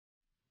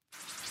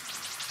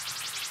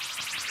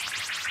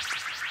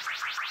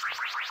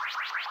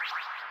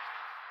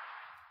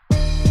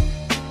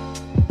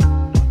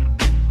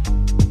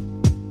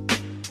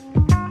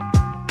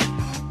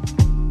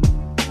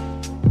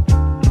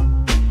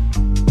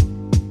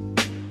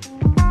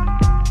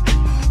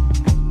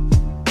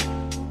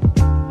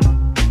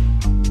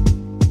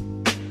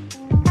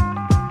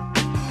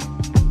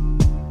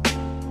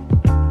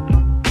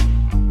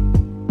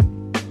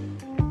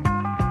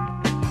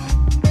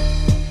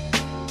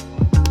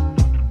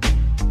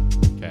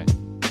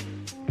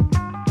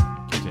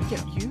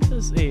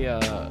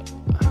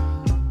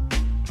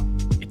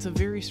it's a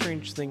very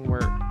strange thing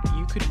where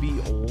you could be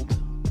old,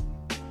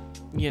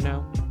 you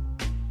know,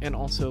 and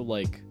also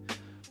like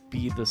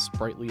be the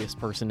sprightliest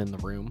person in the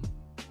room.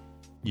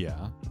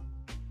 Yeah.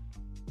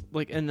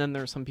 Like, and then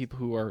there are some people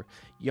who are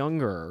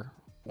younger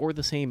or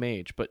the same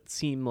age but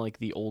seem like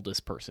the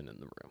oldest person in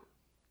the room.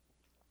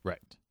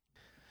 Right.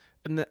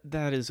 And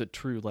that is a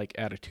true like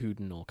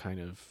attitudinal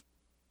kind of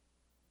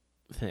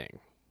thing.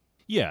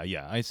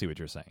 Yeah, I see what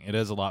you're saying. It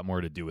has a lot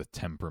more to do with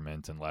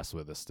temperament and less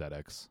with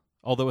aesthetics.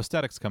 Although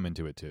aesthetics come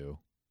into it too.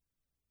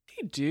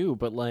 They do,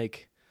 but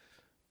like,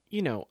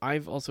 you know,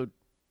 I've also,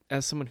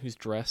 as someone who's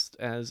dressed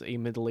as a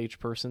middle-aged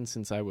person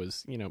since I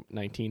was,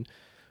 19,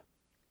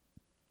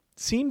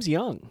 seem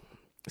young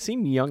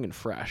and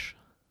fresh.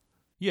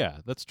 Yeah,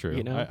 that's true.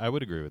 You know? I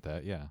would agree with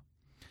that, yeah.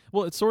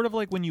 Well, it's sort of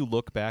like when you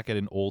look back at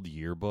an old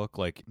yearbook,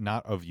 like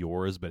not of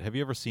yours, but have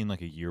you ever seen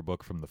like a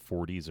yearbook from the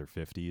 40s or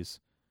 50s?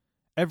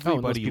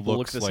 Everybody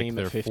looks look the like same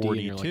they're at 50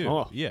 42. and you're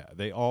like, oh. Yeah,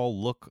 they all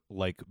look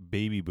like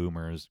baby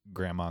boomers,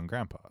 grandma and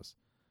grandpas.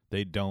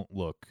 They don't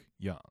look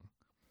young.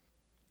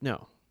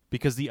 No.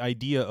 Because the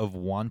idea of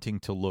wanting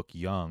to look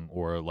young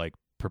or like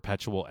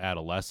perpetual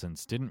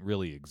adolescence didn't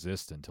really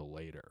exist until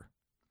later.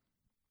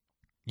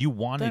 You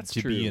wanted That's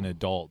to be true. an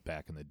adult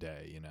back in the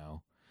day, you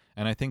know?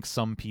 And I think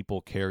some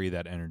people carry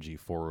that energy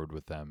forward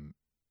with them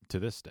to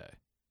this day.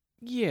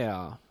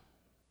 Yeah.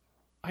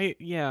 I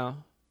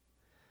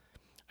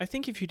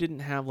think if you didn't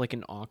have like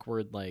an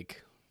awkward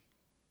like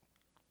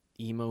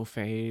emo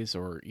phase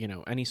or,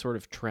 any sort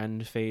of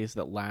trend phase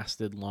that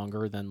lasted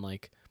longer than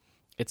like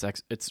its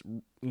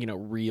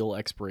real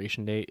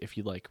expiration date, if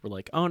you like were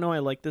like, oh no, I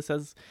like this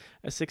as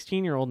a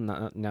 16-year-old,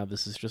 now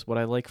this is just what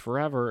I like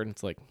forever, and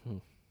it's like,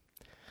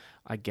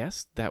 I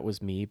guess that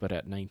was me, but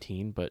at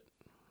 19, but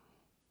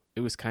it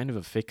was kind of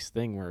a fixed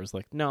thing where it was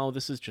like, no,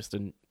 this is just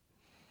a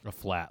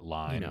flat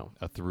line,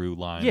 a through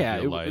line yeah,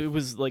 of your life. It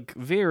was like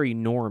very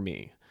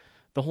normie.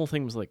 The whole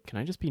thing was like, can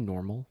I just be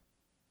normal?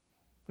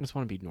 I just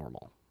want to be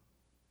normal.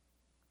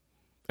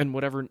 And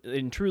whatever,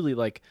 and truly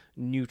like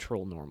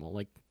neutral normal.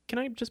 Like, can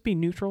I just be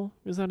neutral?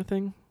 Is that a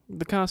thing?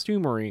 The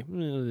costumery.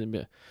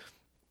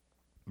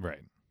 Right.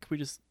 Can we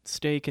just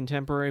stay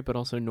contemporary but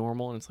also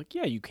normal? And it's like,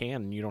 yeah, you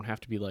can. And you don't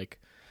have to be like,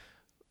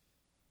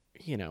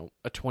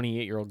 a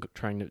 28-year-old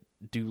trying to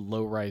do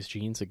low-rise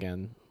jeans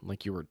again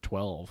like you were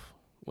 12,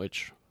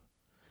 which...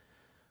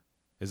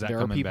 Is that there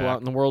are coming people back? out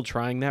in the world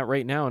trying that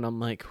right now, and I'm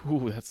like,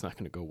 ooh, that's not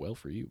going to go well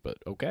for you, but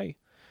okay.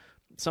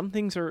 Some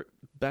things are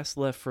best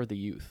left for the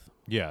youth.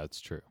 Yeah,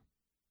 it's true.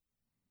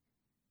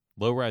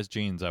 Low-rise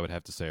jeans, I would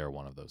have to say, are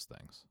one of those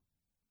things.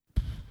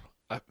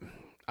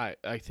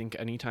 I think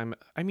anytime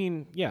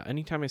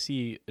I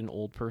see an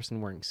old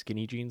person wearing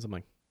skinny jeans, I'm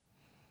like,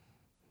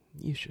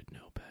 you should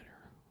know better.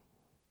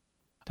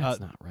 That's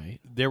not right.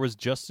 There was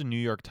just a New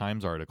York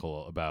Times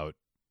article about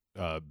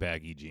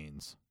baggy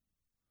jeans.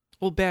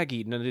 Well,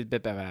 baggy.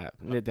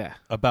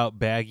 About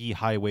baggy,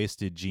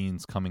 high-waisted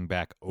jeans coming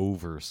back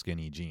over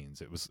skinny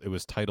jeans. It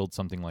was titled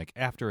something like,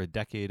 "After a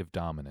decade of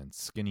dominance,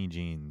 skinny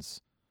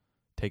jeans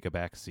take a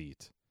back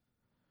seat."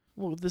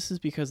 Well, this is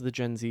because the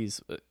Gen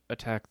Zs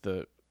attacked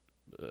the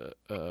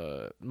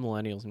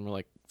millennials and were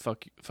like,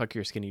 fuck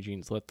your skinny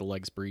jeans, let the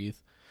legs breathe.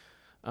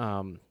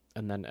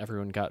 And then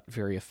everyone got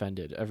very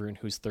offended. Everyone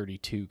who's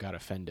 32 got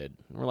offended.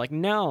 And we're like,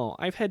 no,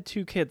 I've had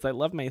 2 kids. I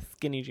love my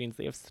skinny jeans.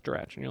 They have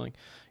stretch. And you're like,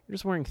 you're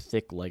just wearing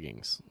thick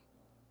leggings.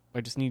 I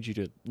just need you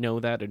to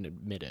know that and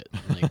admit it.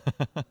 Like,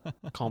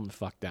 calm the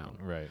fuck down.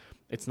 Right.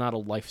 It's not a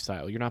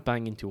lifestyle. You're not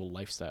buying into a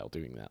lifestyle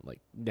doing that. Like,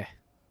 nah.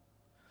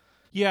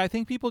 Yeah, I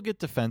think people get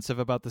defensive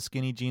about the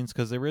skinny jeans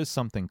because there is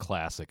something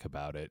classic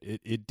about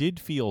it. It did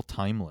feel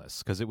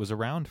timeless because it was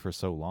around for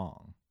so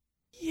long.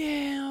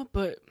 Yeah,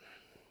 but...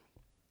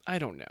 I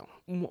don't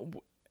know.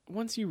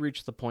 Once you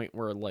reach the point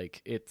where,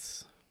 like,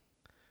 it's...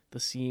 the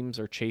seams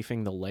are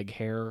chafing the leg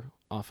hair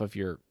off of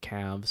your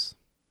calves,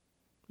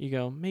 you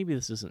go, maybe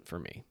this isn't for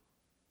me.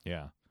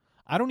 Yeah.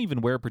 I don't even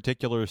wear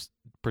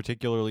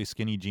particularly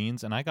skinny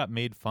jeans, and I got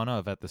made fun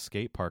of at the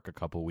skate park a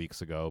couple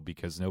weeks ago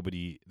because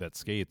nobody that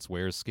skates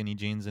wears skinny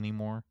jeans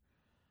anymore.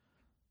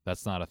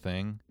 That's not a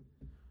thing.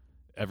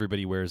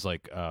 Everybody wears,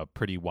 like,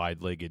 pretty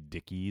wide-legged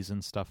Dickies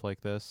and stuff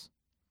like this.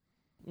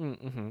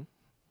 Mm-hmm.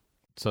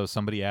 So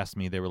somebody asked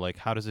me, they were like,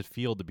 how does it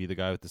feel to be the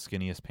guy with the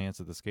skinniest pants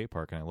at the skate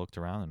park? And I looked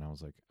around and I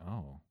was like,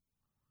 oh,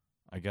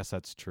 I guess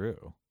that's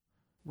true.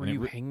 Were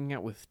you hanging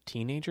out with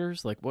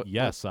teenagers? Like what?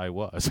 Yes, I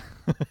was.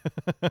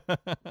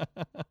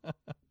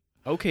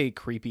 Okay,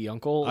 creepy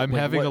uncle. I'm like,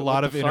 having a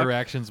lot of fuck?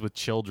 interactions with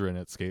children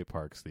at skate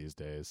parks these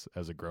days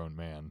as a grown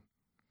man.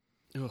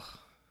 Ugh.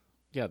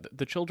 Yeah,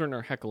 the children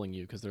are heckling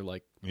you because they're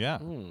like, yeah.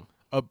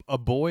 A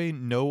boy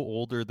no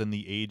older than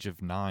the age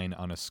of 9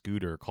 on a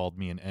scooter called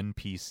me an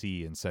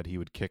NPC and said he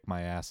would kick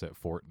my ass at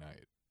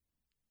Fortnite.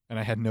 And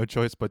I had no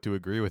choice but to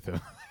agree with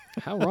him.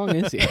 How wrong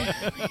is he?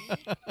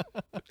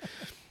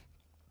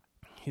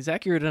 He's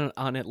accurate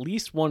on at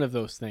least one of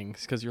those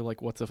things because you're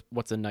like,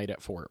 what's a night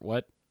at Fort?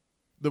 What?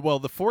 The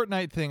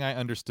Fortnite thing I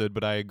understood,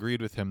 but I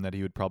agreed with him that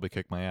he would probably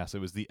kick my ass. It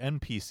was the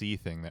NPC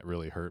thing that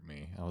really hurt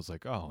me. I was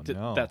like, oh,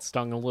 no. That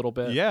stung a little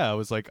bit? Yeah, I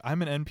was like,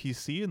 I'm an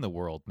NPC in the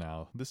world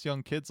now. This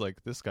young kid's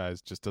like, this guy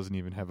just doesn't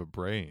even have a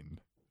brain.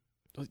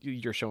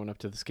 You're showing up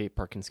to the skate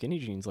park in skinny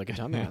jeans like a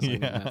dumbass.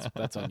 Yeah. I mean,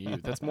 that's on you.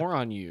 That's more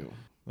on you.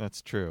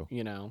 That's true.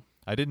 You know?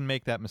 I didn't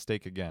make that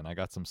mistake again. I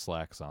got some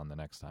slacks on the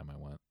next time I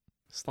went.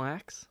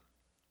 Slacks?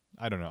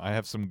 I don't know. I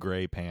have some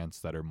gray pants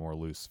that are more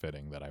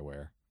loose-fitting that I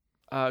wear.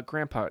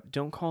 Grandpa,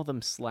 don't call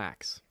them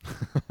slacks.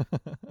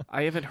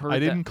 I haven't heard I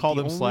didn't call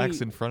them only...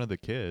 slacks in front of the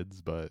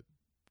kids, but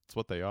it's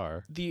what they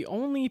are. The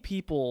only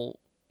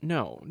people...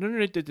 No,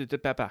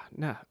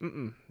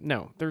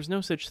 there's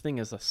no such thing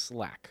as a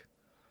slack.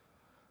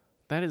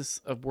 That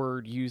is a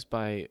word used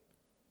by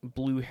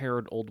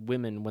blue-haired old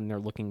women when they're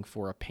looking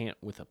for a pant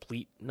with a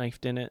pleat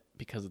knifed in it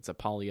because it's a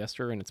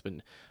polyester and it's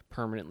been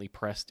permanently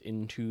pressed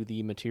into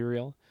the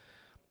material.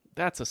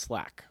 That's a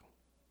slack.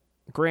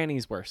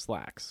 Grannies wear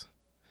slacks.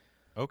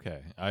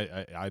 Okay,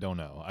 I don't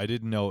know. I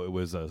didn't know it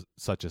was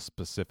such a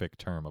specific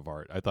term of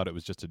art. I thought it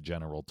was just a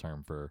general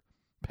term for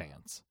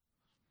pants.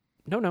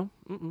 No,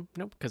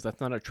 because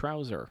that's not a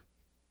trouser.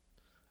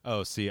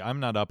 Oh, see,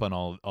 I'm not up on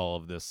all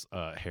of this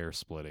hair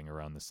splitting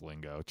around this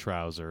lingo.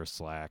 Trouser,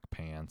 slack,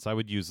 pants. I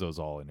would use those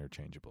all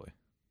interchangeably.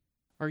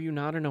 Are you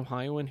not an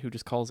Ohioan who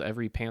just calls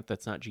every pant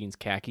that's not jeans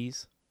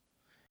khakis?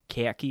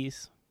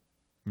 Khakis?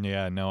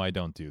 Yeah, no, I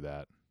don't do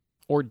that.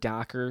 Or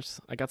Dockers.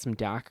 I got some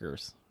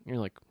Dockers. You're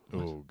like,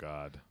 what? Oh,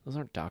 God. Those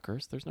aren't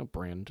Dockers. There's no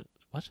brand.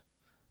 What?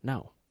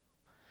 No,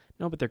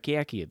 but they're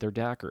khaki. They're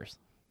Dockers.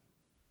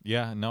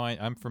 Yeah, no,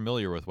 I'm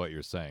familiar with what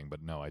you're saying,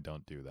 but no, I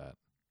don't do that.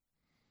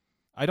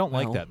 I don't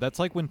like that. That's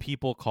like when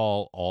people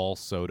call all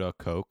soda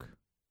Coke.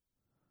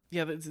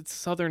 Yeah, it's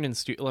Southern and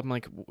I'm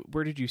like,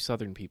 where did you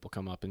Southern people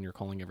come up and you're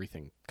calling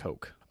everything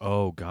Coke?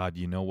 Oh, God,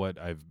 you know what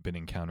I've been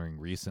encountering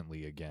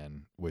recently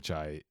again, which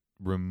I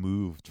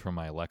removed from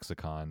my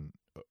lexicon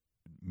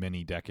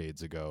many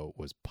decades ago,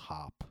 was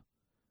pop.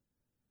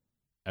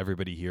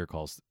 Everybody here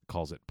calls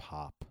it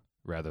pop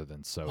rather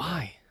than soda.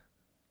 Why?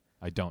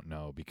 I don't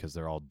know, because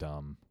they're all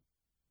dumb.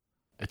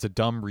 It's a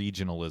dumb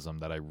regionalism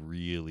that I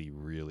really,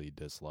 really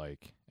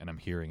dislike, and I'm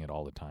hearing it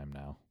all the time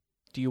now.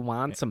 Do you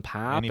want some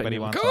pop? Anybody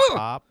want some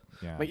pop?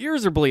 Yeah. My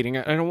ears are bleeding.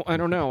 I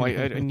don't know.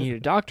 I need a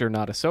doctor,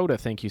 not a soda.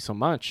 Thank you so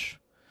much.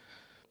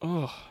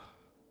 Oh.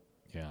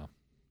 Yeah.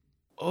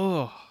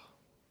 Oh.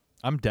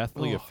 I'm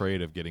deathly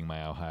afraid of getting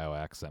my Ohio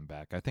accent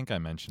back. I think I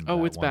mentioned that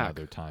it's one back.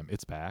 other time.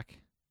 It's back?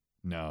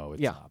 No,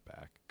 it's Yeah. not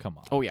back. Come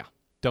on. Oh, yeah.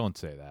 Don't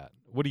say that.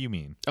 What do you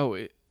mean? Oh,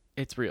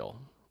 it's real.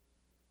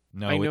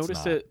 No, I it's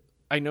noticed not. it.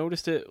 I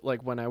noticed it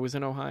like when I was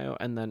in Ohio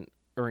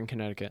or in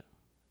Connecticut.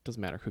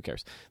 Doesn't matter. Who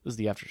cares? This is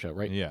the after show,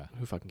 right? Yeah.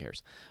 Who fucking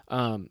cares?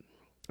 I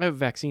have a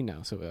vaccine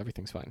now, so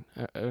everything's fine.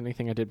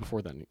 Anything I did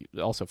before then,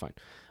 also fine.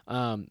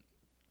 I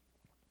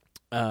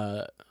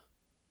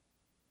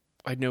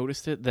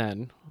noticed it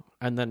then,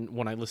 and then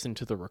when I listened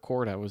to the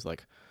record, I was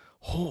like,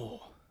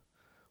 oh,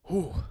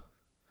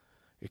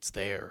 it's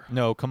there.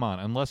 No, come on.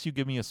 Unless you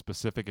give me a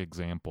specific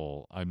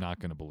example, I'm not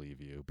going to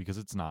believe you, because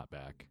it's not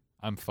back.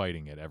 I'm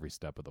fighting it every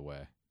step of the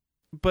way.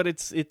 But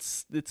it's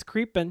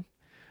creeping.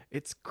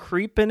 It's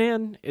creeping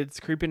in. It's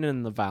creeping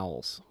in the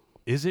vowels.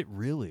 Is it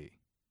really?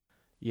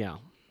 Yeah.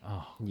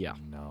 Oh, yeah.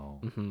 No.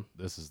 Mm-hmm.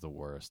 This is the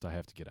worst. I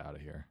have to get out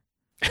of here.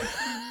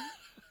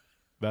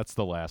 That's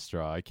the last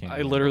straw. I can't.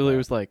 I literally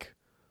was like,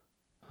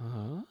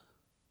 huh?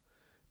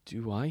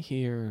 Do I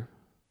hear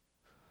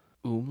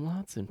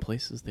umlauts in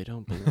places they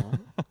don't belong?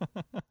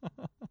 I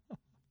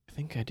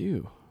think I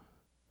do.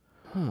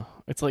 Huh.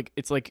 It's like,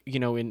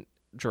 in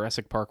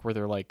Jurassic Park where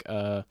they're like,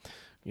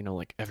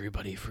 like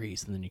everybody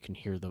freeze, and then you can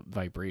hear the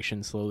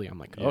vibration slowly. I'm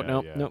like,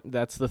 no,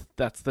 that's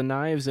the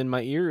knives in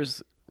my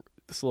ears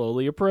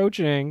slowly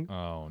approaching.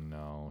 Oh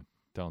no.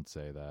 Don't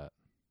say that.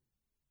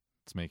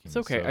 It's making It's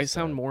me okay. so I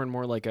sound sad. more and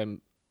more like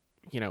I'm,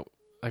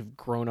 I've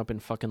grown up in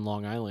fucking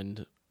Long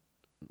Island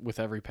with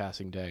every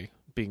passing day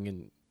being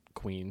in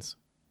Queens.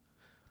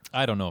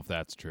 I don't know if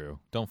that's true.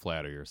 Don't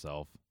flatter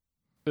yourself.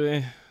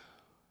 There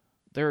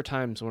are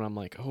times when I'm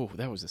like, oh,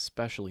 that was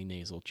especially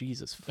nasal.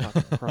 Jesus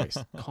fucking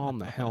Christ. Calm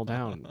the hell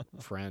down,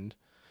 friend.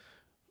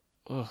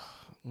 Ugh.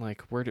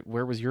 Like,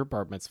 where was your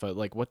bar mitzvah?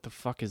 Like, what the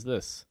fuck is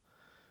this?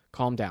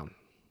 Calm down.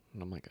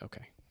 And I'm like,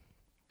 okay.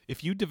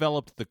 If you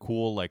developed the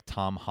cool, like,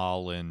 Tom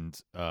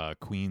Holland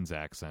Queens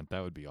accent,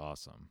 that would be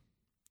awesome.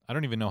 I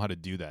don't even know how to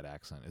do that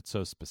accent. It's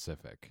so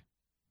specific.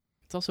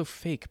 It's also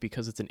fake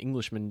because it's an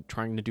Englishman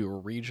trying to do a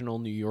regional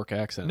New York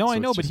accent. No, so I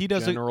know, it's but just he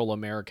does general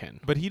American.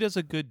 But he does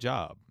a good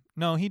job.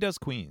 No, he does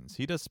Queens.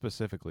 He does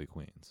specifically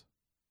Queens.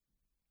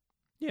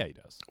 Yeah, he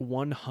does.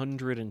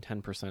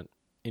 110%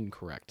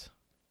 incorrect.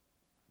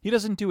 He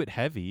doesn't do it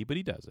heavy, but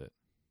he does it.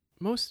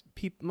 Most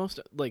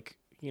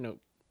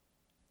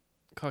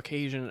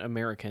Caucasian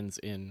Americans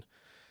in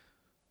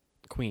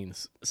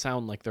Queens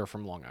sound like they're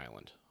from Long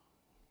Island.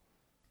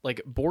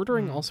 Like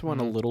bordering also on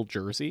a little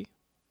Jersey.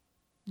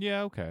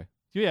 Yeah, okay.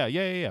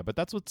 Yeah, but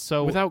that's what's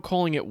so... Without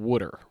calling it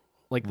Wooder.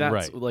 Like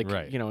that's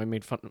Right. I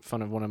made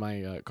fun of one of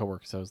my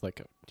coworkers. I was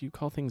like, "Do you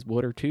call things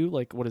water too?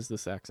 Like, what is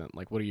this accent?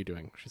 Like, what are you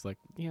doing?" She's like,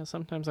 "Yeah,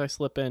 sometimes I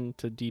slip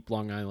into deep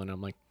Long Island."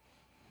 I'm like,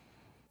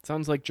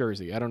 "Sounds like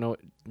Jersey. I don't know.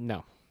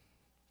 No."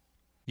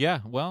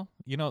 Yeah, well,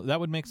 that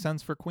would make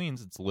sense for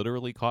Queens. It's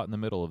literally caught in the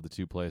middle of the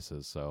two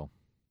places, so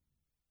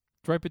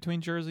it's right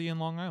between Jersey and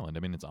Long Island. I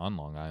mean, it's on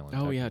Long Island.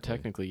 Oh yeah,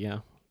 technically, yeah.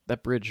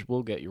 That bridge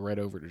will get you right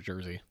over to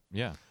Jersey.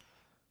 Yeah.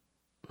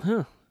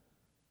 Huh.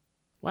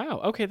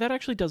 Wow. Okay, that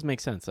actually does make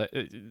sense.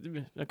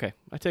 Okay,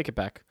 I take it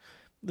back.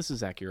 This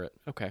is accurate.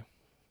 Okay.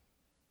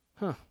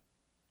 Huh.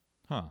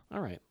 Huh.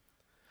 All right.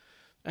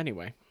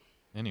 Anyway,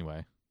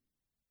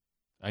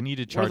 I need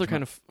to charge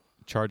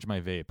my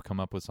vape. Come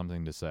up with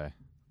something to say.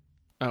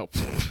 Oh,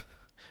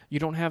 you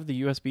don't have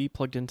the USB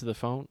plugged into the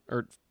phone,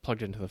 or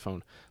plugged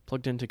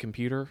into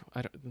computer?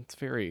 It's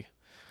very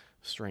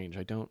strange.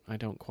 I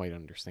don't quite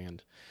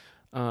understand.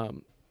 Wow,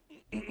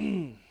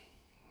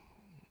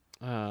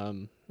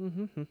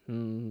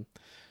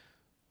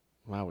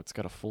 it's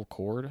got a full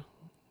cord.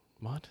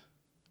 What?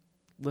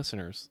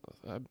 Listeners,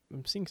 I'm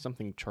seeing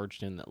something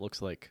charged in that looks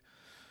like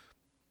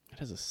it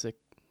has a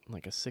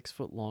 6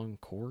 foot long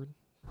cord,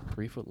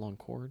 3 foot long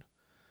cord.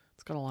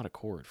 It's got a lot of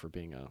cord for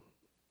being a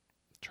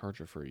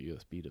charger for a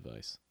USB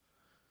device.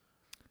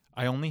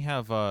 I only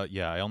have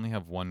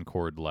one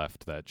cord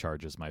left that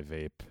charges my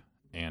vape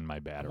and my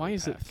battery. Why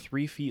is pack. it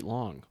 3 feet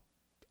long?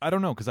 I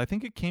don't know, because I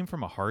think it came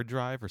from a hard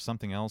drive or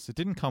something else. It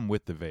didn't come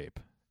with the vape.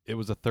 It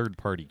was a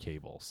third-party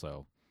cable,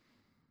 so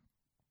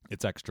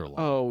it's extra long.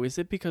 Oh, is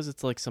it because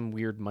it's like some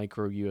weird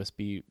micro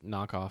USB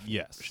knockoff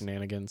Yes.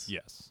 shenanigans?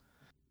 Yes.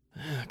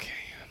 Okay.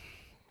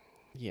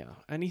 Yeah.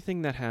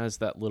 Anything that has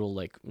that little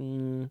like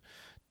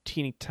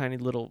teeny tiny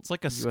little It's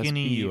like a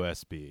skinny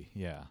USB.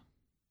 Yeah.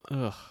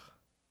 Ugh.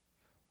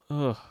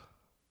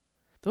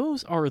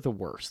 Those are the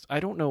worst. I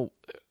don't know.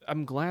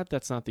 I'm glad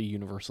that's not the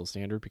universal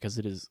standard because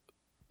it is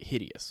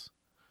hideous.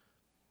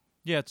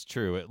 Yeah, it's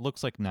true. It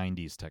looks like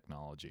 90s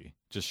technology,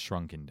 just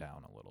shrunken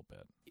down a little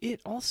bit. It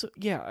also,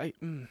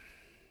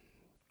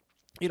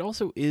 it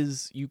also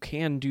is, you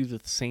can do the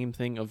same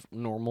thing of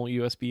normal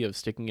USB of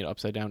sticking it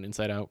upside down,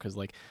 inside out, because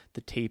like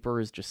the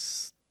taper is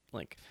just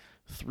like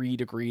 3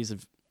 degrees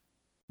of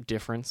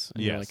difference.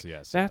 And you're like,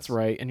 that's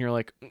right. And you're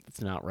like,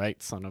 it's not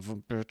right, son of a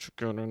bitch.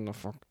 Get in the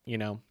fuck,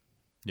 Yeah.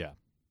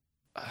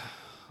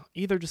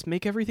 Either just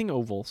make everything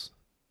ovals.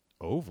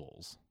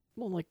 Ovals?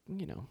 Well, like,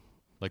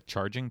 Like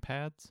charging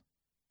pads?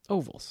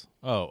 ovals.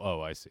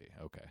 Oh, I see.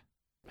 Okay.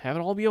 Have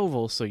it all be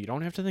ovals so you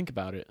don't have to think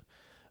about it.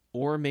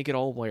 Or make it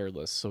all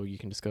wireless so you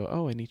can just go,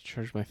 oh, I need to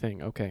charge my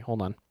thing. Okay,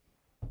 hold on.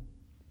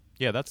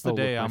 Yeah, that's the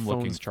day look, I'm my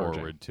looking phone's charging.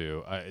 forward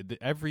to.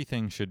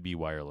 Everything should be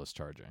wireless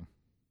charging.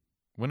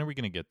 When are we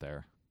going to get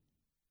there?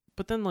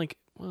 But then,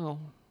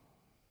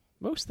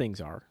 most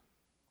things are.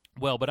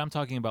 Well, but I'm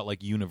talking about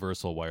like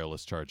universal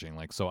wireless charging.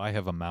 Like, so I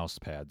have a mouse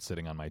pad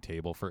sitting on my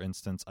table, for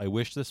instance. I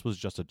wish this was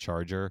just a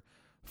charger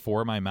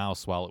for my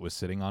mouse while it was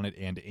sitting on it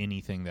and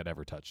anything that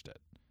ever touched it.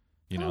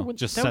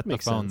 Just set the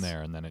phone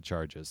there and then it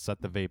charges.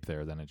 Set the vape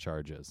there, then it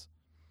charges.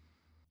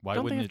 Why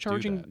Don't wouldn't they have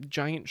it do that?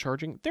 giant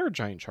charging? There are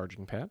giant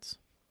charging pads.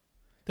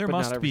 There but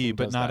must not be, everything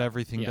but does not that.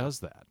 everything Yeah. does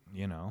that,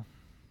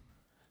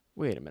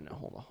 Wait a minute.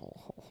 Hold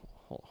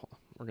on.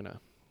 We're gonna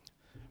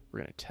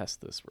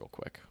test this real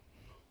quick.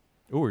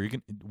 Oh,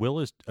 Will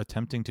is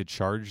attempting to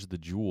charge the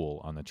Juul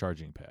on the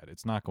charging pad.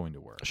 It's not going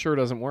to work. Sure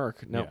doesn't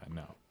work. No. Yeah,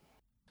 no.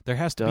 There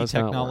has to be Does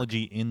not work.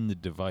 technology in the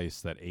device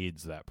that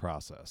aids that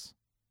process.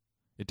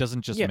 It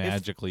doesn't just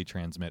magically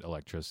transmit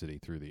electricity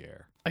through the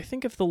air. I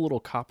think if the little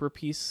copper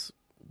piece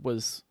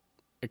was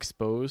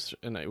exposed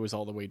and it was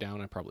all the way down,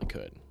 I probably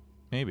could.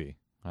 Maybe.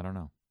 I don't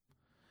know.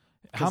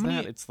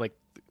 It's like...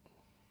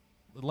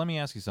 Let me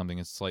ask you something.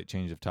 It's a slight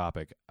change of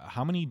topic.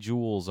 How many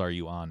Juuls are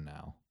you on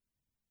now?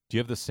 Do you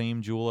have the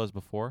same Juul as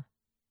before?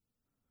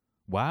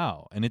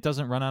 Wow. And it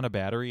doesn't run out of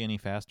battery any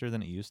faster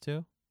than it used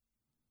to?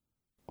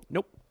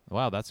 Nope.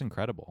 Wow, that's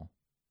incredible.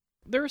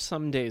 There are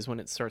some days when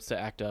it starts to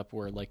act up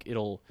where like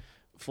it'll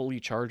fully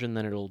charge and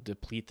then it'll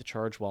deplete the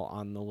charge while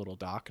on the little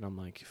dock, and I'm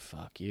like,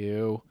 fuck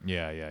you.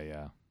 Yeah.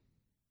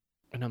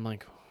 And I'm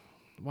like,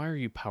 why are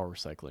you power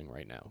cycling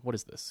right now? What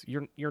is this?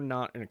 You're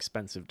not an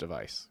expensive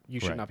device. You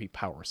should not be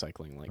power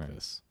cycling like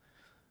this.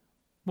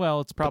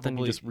 Well, it's probably... But then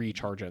you just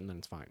recharge it and then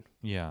it's fine.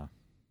 Yeah.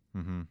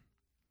 Mm-hmm.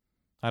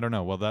 I don't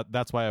know. Well,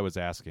 that's why I was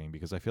asking,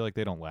 because I feel like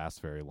they don't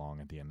last very long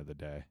at the end of the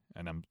day,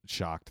 and I'm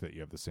shocked that you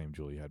have the same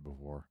Juul you had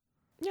before.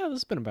 Yeah, this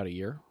has been about a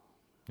year.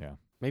 Yeah.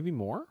 Maybe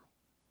more?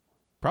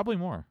 Probably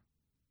more.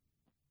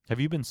 Have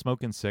you been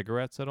smoking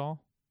cigarettes at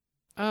all?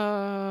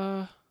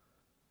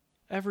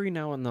 Every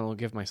now and then I'll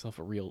give myself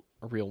a real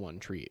one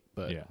treat,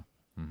 but yeah.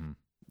 Mm-hmm.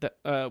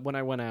 That when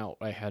I went out,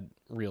 I had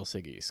real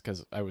ciggies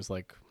because I was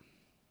like,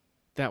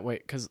 that way.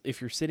 Because if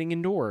you're sitting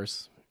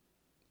indoors,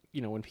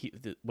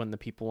 when the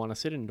people want to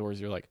sit indoors,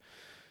 you're like,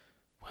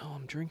 well,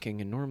 I'm drinking,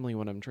 and normally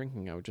when I'm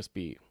drinking, I would just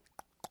be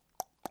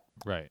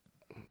right.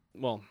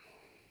 Well,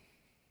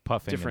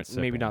 puffing, different.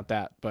 Maybe not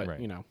that, but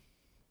right.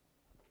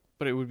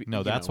 But it would be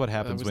no. That's what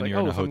happens when you're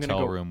in a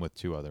hotel room with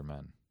 2 other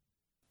men.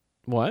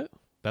 What?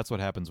 That's what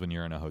happens when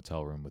you're in a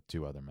hotel room with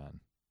two other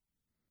men.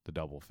 The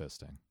double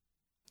fisting.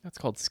 That's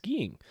called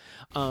skiing.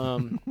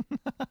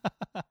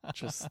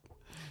 Just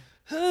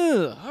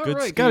all Good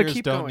right, gotta skiers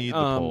keep don't going. need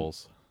the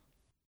poles.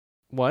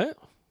 What?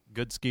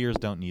 Good skiers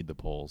don't need the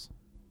poles.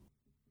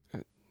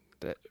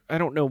 I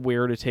don't know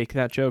where to take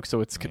that joke,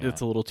 so it's Yeah.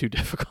 a little too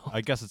difficult.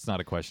 I guess it's not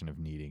a question of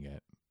needing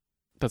it.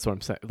 That's what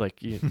I'm saying.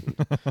 Like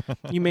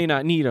you may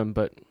not need them,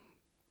 but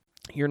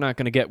you're not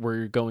going to get where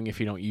you're going if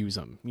you don't use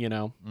them. You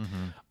know.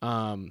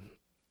 Mm-hmm.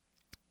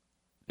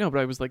 No, but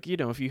I was like,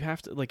 if you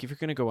have to, like, if you're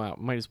going to go out,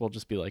 might as well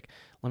just be like,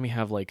 let me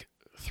have like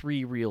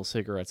 3 real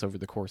cigarettes over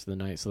the course of the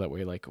night, so that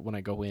way, like, when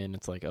I go in,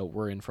 it's like, oh,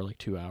 we're in for like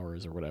 2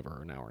 hours or whatever,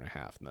 or an hour and a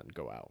half, and then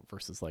go out.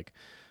 Versus like,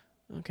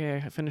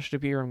 okay, I finished a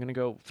beer, I'm going to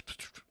go,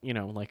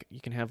 like,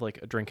 you can have like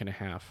a drink and a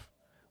half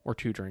or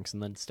 2 drinks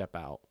and then step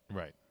out.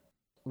 Right.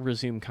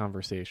 Resume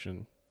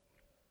conversation.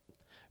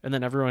 And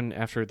then everyone,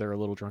 after they're a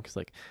little drunk, is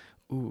like,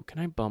 ooh, can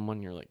I bum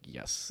one? You're like,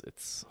 yes,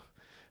 it's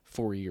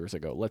 4 years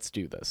ago. Let's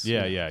do this.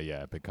 Yeah.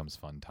 It becomes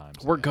fun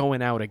times. We're again.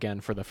 going out again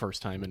for the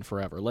first time in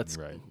forever. Let's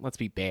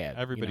be bad.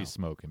 Everybody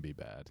smoke and be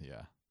bad.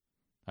 Yeah.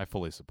 I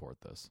fully support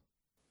this.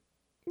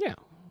 Yeah.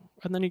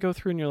 And then you go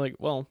through and you're like,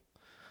 well,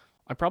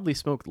 I probably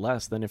smoked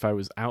less than if I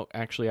was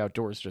actually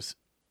outdoors just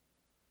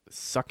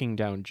sucking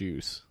down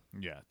juice.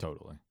 Yeah,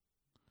 totally.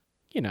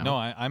 No,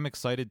 I'm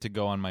excited to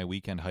go on my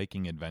weekend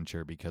hiking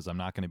adventure because I'm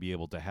not going to be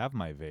able to have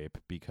my vape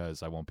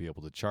because I won't be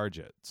able to charge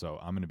it. So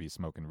I'm going to be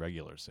smoking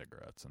regular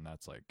cigarettes, and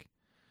that's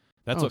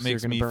what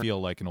makes me feel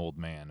like an old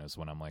man is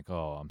when I'm like,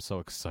 oh, I'm so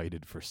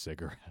excited for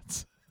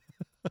cigarettes.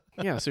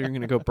 Yeah, so you're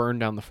going to go burn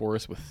down the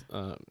forest with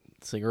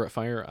cigarette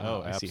fire?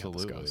 Oh, I see how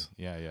this absolutely. goes.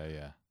 Yeah.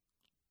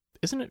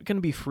 Isn't it going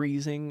to be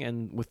freezing,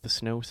 and with the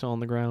snow still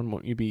on the ground,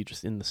 won't you be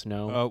just in the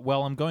snow?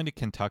 Well, I'm going to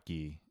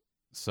Kentucky,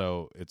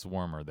 so it's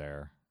warmer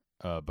there.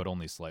 But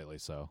only slightly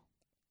so.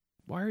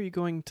 Why are you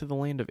going to the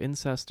land of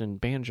incest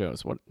and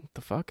banjos? What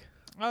the fuck?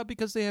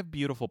 Because they have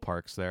beautiful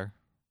parks there.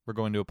 We're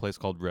going to a place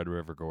called Red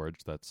River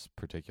Gorge that's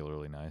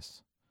particularly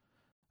nice.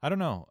 I don't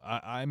know.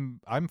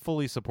 I'm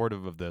fully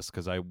supportive of this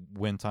because I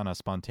went on a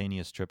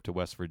spontaneous trip to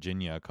West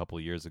Virginia a couple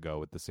of years ago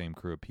with the same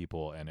crew of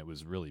people, and it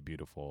was really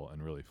beautiful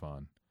and really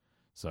fun.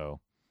 So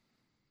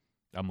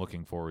I'm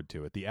looking forward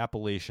to it. The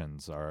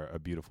Appalachians are a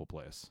beautiful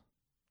place.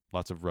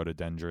 Lots of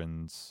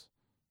rhododendrons.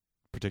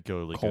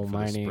 Particularly coal good for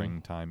mining. the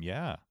springtime.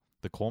 Yeah,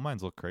 the coal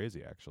mines look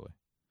crazy, actually.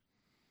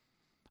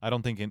 I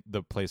don't think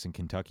the place in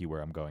Kentucky where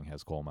I'm going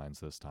has coal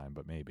mines this time,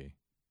 but maybe.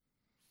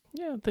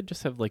 Yeah, they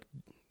just have, like,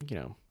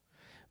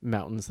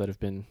 mountains that have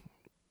been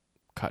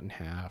cut in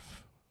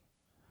half.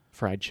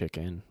 Fried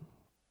chicken.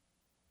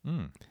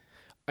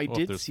 I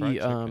did see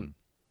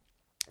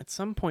at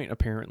some point,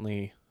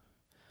 apparently,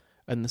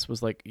 and this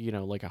was like,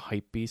 like a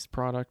hype beast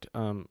product,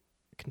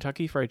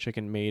 Kentucky Fried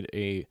Chicken made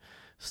a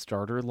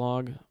starter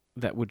log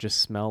that would just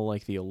smell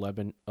like the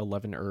 11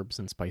 herbs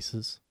and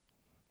spices.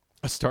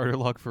 A starter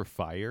log for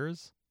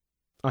fires?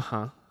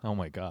 Uh-huh. Oh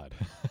my god.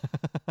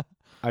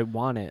 I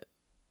want it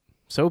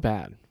so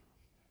bad.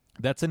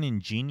 That's an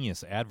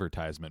ingenious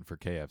advertisement for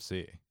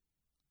KFC.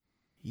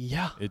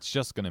 Yeah. It's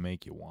just going to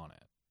make you want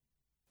it.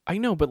 I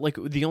know, but like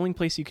the only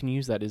place you can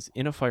use that is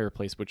in a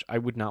fireplace, which I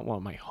would not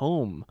want my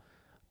home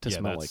to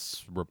smell like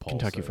repulsive.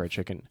 Kentucky Fried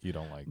Chicken. You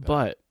don't like that.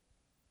 But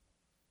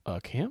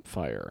a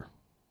campfire.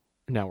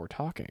 Now we're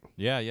talking.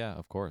 Yeah,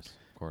 of course.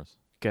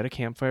 Get a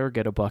campfire,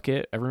 get a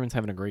bucket. Everyone's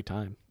having a great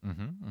time.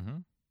 Mm-hmm.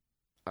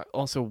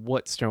 Also,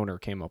 what stoner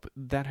came up?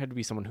 That had to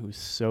be someone who's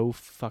so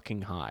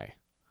fucking high.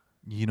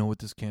 You know what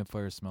this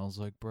campfire smells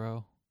like,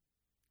 bro?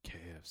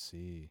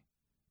 KFC.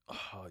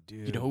 Oh,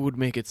 dude. What would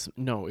make it...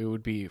 No, it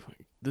would be...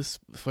 This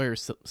fire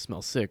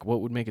smells sick.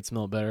 What would make it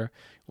smell better?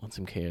 Want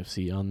some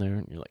KFC on there?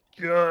 And you're like,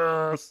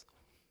 yes!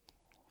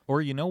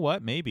 Or you know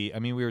what? Maybe. I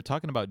mean, we were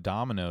talking about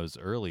Domino's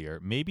earlier.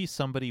 Maybe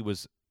somebody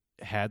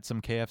had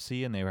some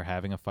KFC and they were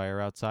having a fire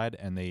outside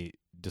and they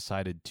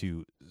decided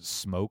to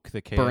smoke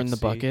the KFC.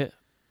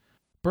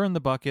 Burn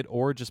the bucket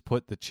or just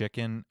put the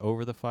chicken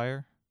over the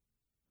fire.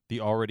 The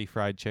already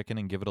fried chicken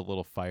and give it a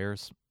little fire,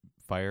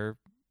 flavor.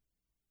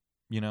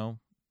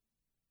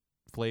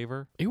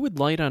 It would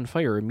light on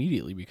fire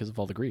immediately because of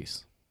all the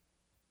grease.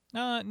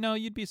 No,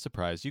 you'd be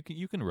surprised.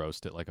 You can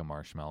roast it like a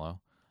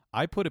marshmallow.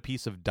 I put a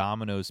piece of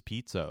Domino's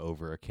pizza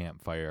over a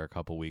campfire a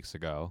couple weeks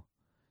ago,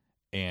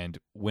 and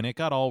when it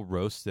got all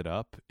roasted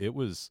up, it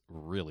was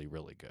really,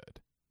 really good.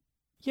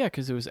 Yeah,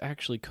 because it was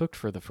actually cooked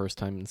for the first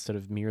time instead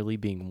of merely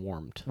being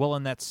warmed. Well,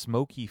 and that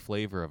smoky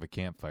flavor of a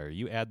campfire,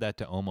 you add that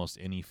to almost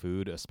any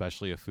food,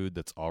 especially a food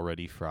that's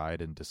already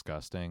fried and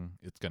disgusting,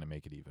 it's going to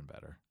make it even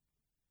better.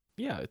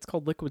 Yeah, it's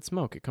called liquid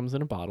smoke. It comes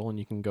in a bottle, and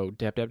you can go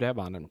dab, dab, dab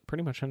on it,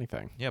 pretty much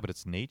anything. Yeah, but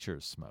it's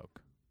nature's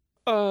smoke.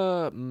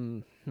 I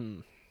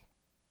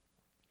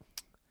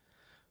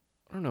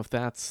don't know if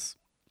that's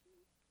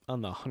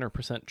on the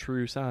 100%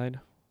 true side,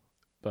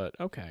 but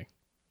okay.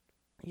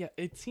 Yeah,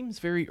 it seems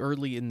very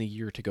early in the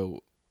year to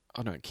go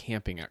on a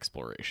camping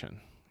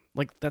exploration.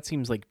 Like, that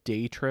seems like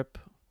day trip,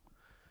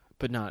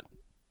 but not...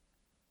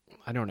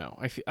 I don't know.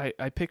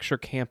 I picture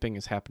camping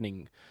is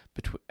happening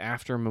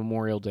after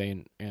Memorial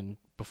Day and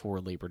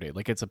before Labor Day?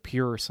 Like it's a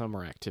pure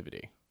summer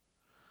activity.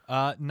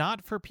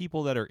 Not for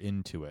people that are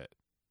into it.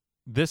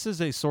 This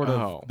is a sort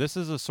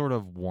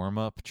of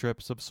warm-up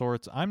trips of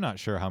sorts. I'm not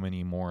sure how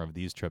many more of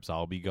these trips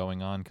I'll be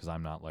going on because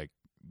I'm not like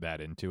that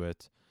into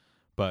it.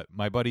 But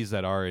my buddies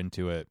that are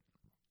into it,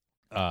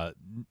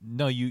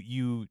 no,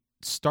 you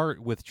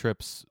start with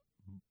trips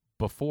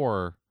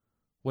before,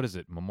 what is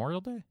it,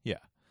 Memorial Day? Yeah.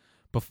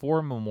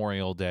 Before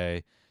Memorial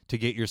Day to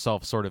get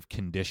yourself sort of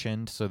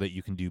conditioned so that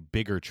you can do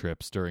bigger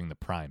trips during the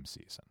prime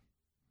season.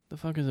 The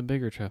fuck is a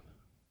bigger trip?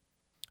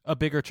 A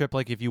bigger trip,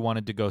 like if you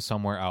wanted to go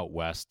somewhere out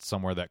west,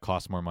 somewhere that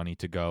costs more money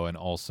to go and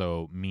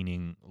also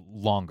meaning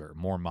longer,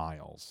 more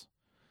miles.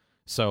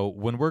 So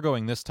when we're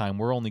going this time,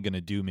 we're only going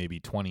to do maybe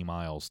 20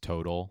 miles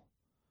total,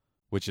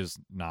 which is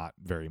not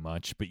very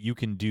much, but you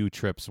can do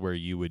trips where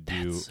you would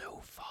do... That's so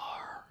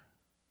far.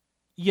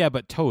 Yeah,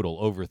 but total,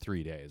 over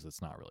 3 days,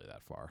 it's not really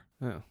that far.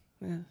 Oh,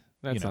 yeah,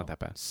 that's not that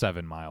bad.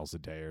 7 miles a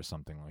day or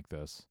something like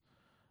this.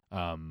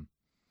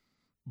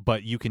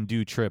 But you can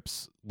do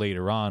trips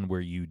later on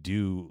where you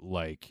do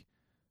like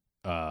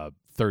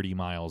 30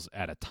 miles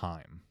at a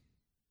time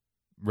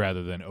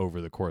rather than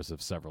over the course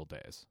of several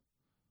days.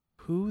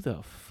 Who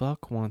the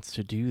fuck wants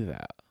to do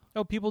that?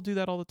 Oh, people do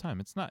that all the time.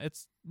 It's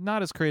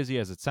not as crazy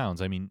as it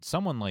sounds. I mean,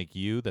 someone like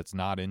you that's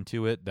not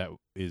into it, that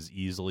is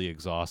easily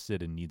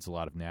exhausted and needs a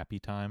lot of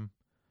nappy time,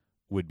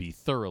 would be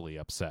thoroughly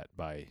upset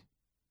by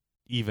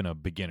even a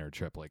beginner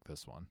trip like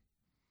this one.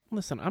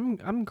 Listen,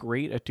 I'm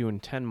great at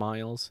doing 10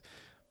 miles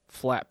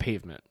flat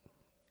pavement.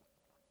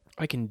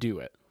 I can do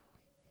it.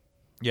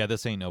 Yeah,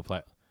 this ain't no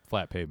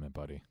flat pavement,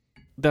 buddy.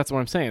 That's what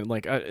I'm saying.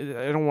 Like, I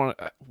don't want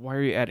to... Why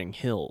are you adding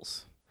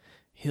hills?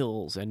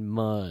 Hills and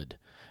mud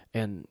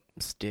and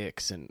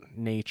sticks and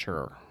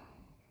nature.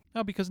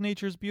 No, because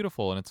nature is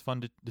beautiful and it's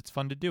fun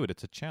to do it.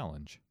 It's a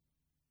challenge.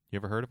 You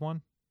ever heard of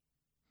one?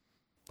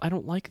 I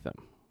don't like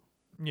them.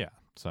 Yeah,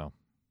 so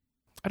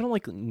I don't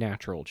like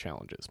natural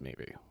challenges,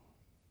 maybe.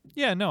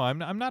 Yeah, no,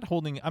 I'm not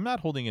holding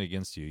it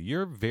against you.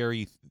 You're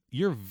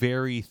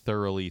very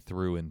thoroughly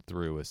through and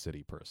through a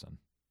city person.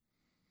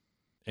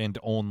 And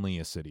only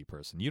a city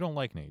person. You don't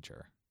like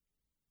nature.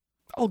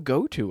 I'll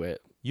go to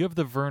it. You have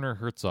the Werner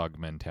Herzog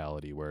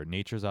mentality where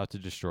nature's out to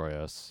destroy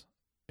us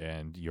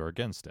and you're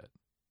against it.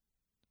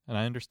 And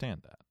I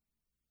understand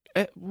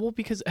that. Well,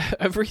 because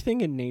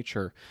everything in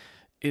nature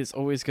is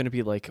always going to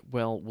be like,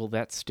 well, will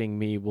that sting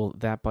me? Will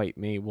that bite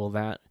me? Will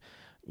that,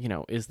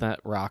 is that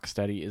rock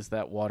steady? Is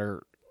that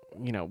water,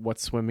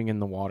 what's swimming in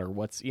the water?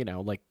 What's,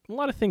 like a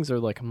lot of things are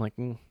like, I'm like,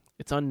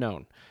 it's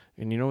unknown.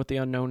 And you know what the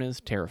unknown is?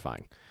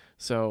 Terrifying.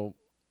 So.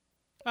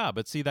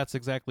 But see, that's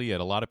exactly it.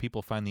 A lot of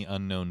people find the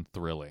unknown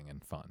thrilling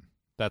and fun.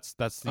 That's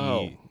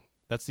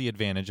the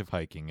advantage of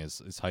hiking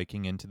is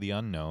hiking into the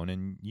unknown,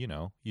 and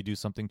you do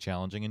something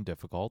challenging and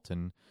difficult,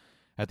 and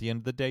at the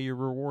end of the day you're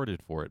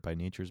rewarded for it by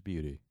nature's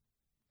beauty.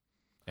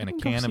 And a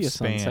can of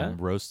Spam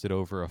sunset. Roasted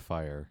over a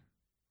fire.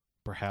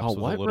 Perhaps with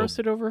what a little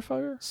roasted over a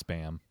fire?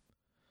 Spam.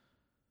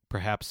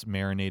 Perhaps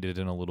marinated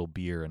in a little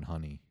beer and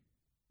honey.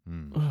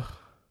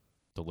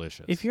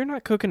 Delicious. If you're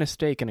not cooking a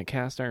steak in a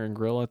cast iron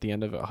grill at the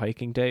end of a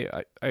hiking day,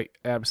 I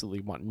absolutely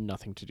want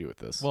nothing to do with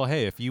this. Well,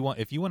 hey, if you want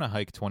to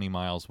hike 20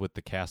 miles with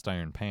the cast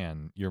iron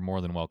pan, you're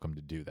more than welcome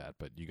to do that,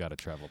 but you got to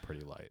travel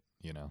pretty light,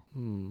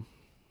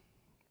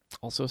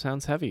 Also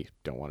sounds heavy.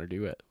 Don't want to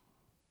do it.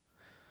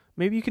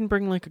 Maybe you can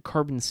bring like a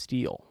carbon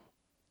steel.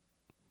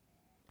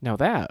 Now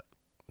that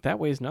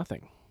weighs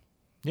nothing.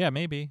 Yeah,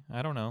 maybe.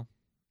 I don't know.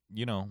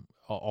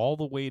 All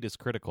the weight is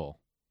critical.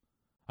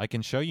 I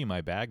can show you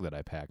my bag that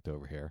I packed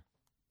over here.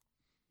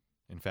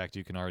 In fact,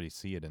 you can already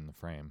see it in the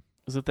frame.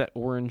 Is it that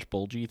orange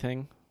bulgy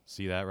thing?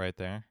 See that right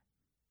there?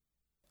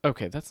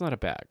 Okay, that's not a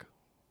bag.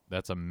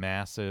 That's a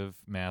massive,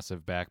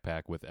 massive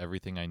backpack with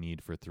everything I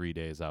need for 3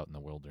 days out in the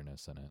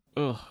wilderness in it.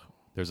 Ugh.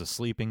 There's a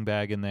sleeping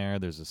bag in there.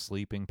 There's a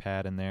sleeping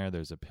pad in there.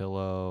 There's a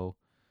pillow.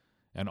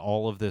 And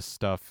all of this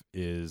stuff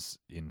is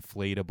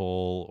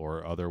inflatable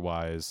or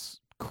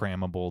otherwise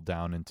crammable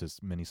down into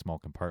many small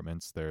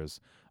compartments. There's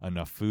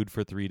enough food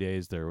for 3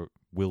 days. There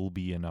will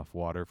be enough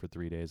water for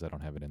 3 days. I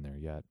don't have it in there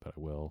yet, but I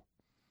will.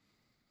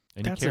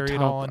 And That's you carry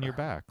it all on your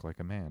back like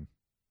a man.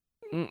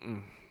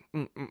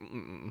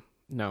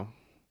 No.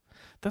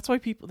 That's why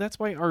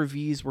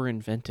RVs were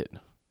invented.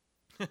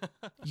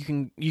 You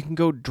can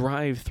go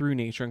drive through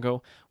nature and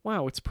go,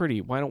 wow, it's pretty.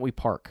 Why don't we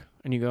park?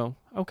 And you go,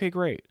 okay,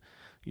 great.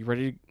 You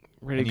ready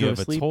to go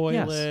to sleep? You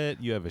have a toilet, yes.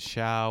 You have a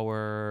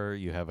shower,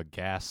 you have a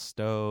gas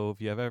stove,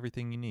 you have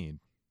everything you need,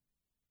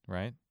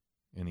 right?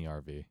 In the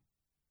RV.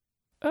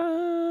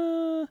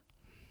 I'm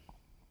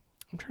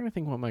trying to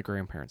think what my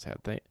grandparents had.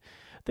 They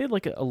had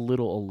like a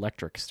little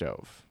electric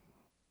stove,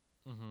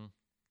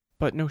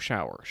 but no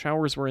shower.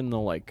 Showers were in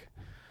the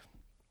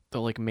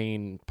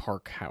main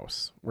park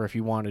house, where if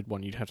you wanted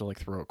one, you'd have to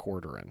throw a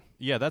quarter in.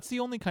 Yeah, that's the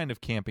only kind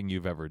of camping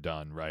you've ever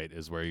done, right?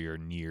 Is where you're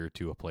near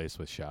to a place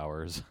with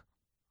showers.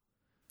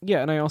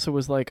 Yeah, and I also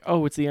was like,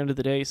 oh, it's the end of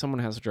the day. Someone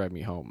has to drive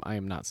me home. I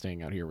am not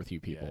staying out here with you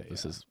people. Yeah,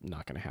 This is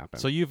not going to happen.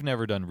 So you've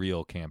never done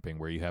real camping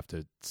where you have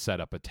to set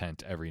up a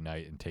tent every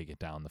night and take it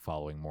down the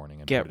following morning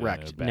and Get put it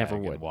wrecked. in a bag Never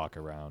and would. walk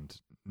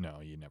around. No,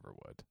 you never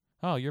would.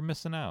 Oh, you're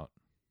missing out.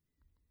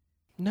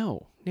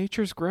 No,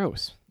 nature's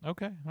gross.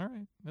 Okay, all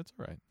right. That's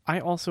all right. I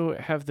also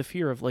have the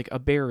fear of, like, a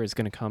bear is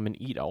going to come and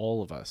eat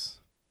all of us.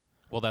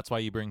 Well, that's why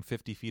you bring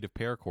 50 feet of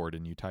paracord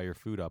and you tie your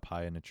food up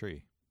high in a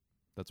tree.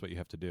 That's what you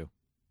have to do.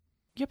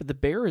 Yeah, but the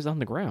bear is on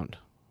the ground.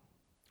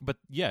 But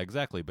yeah,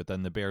 exactly. But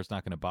then the bear's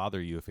not going to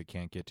bother you if it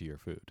can't get to your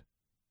food.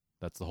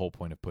 That's the whole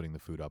point of putting the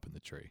food up in the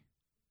tree.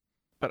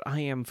 But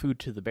I am food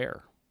to the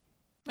bear.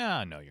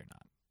 Ah, no, you're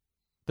not.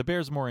 The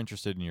bear's more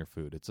interested in your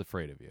food. It's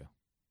afraid of you.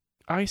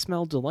 I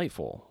smell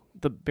delightful.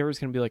 The bear is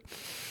going to be like,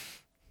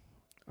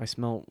 I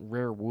smell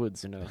rare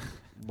woods and a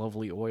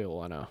lovely oil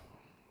on a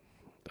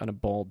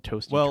bald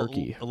toasty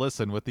turkey.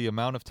 Listen, with the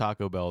amount of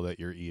Taco Bell that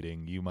you're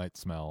eating, you might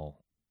smell.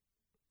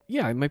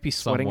 Yeah, I might be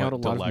sweating out a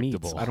somewhat lot of meats.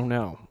 delectable. I don't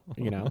know,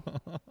 you know?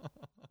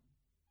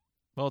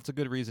 Well, it's a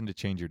good reason to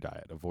change your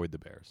diet. Avoid the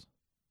bears.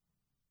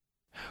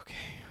 Okay.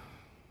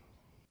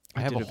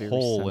 I have did a very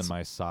hole in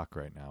my sock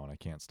right now, and I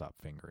can't stop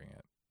fingering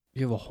it.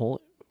 You have a hole?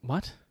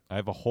 What? I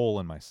have a hole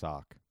in my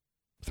sock.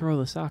 Throw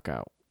the sock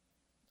out.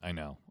 I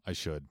know. I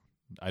should.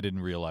 I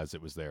didn't realize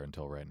it was there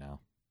until right now.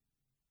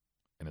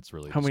 And it's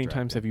really How many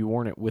times distracting. have you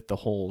worn it with the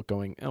hole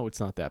going, oh, it's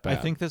not that bad?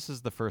 I think this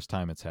is the first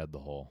time it's had the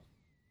hole.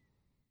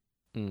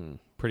 Mm.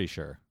 Pretty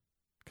sure.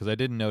 Because I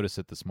didn't notice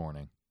it this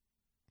morning.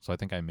 So I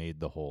think I made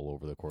the hole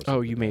over the course of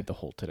Oh, the you day. made the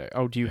hole today.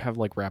 Oh, do you have,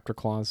 like, raptor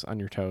claws on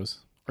your toes?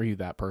 Are you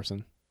that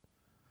person?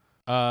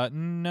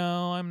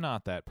 No, I'm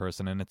not that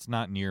person, and it's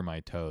not near my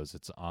toes.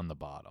 It's on the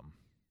bottom.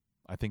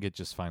 I think it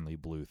just finally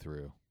blew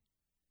through.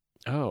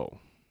 Oh,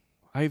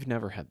 I've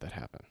never had that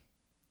happen.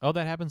 Oh,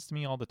 that happens to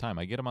me all the time.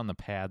 I get them on the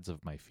pads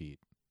of my feet.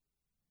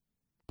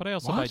 But I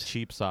also buy What?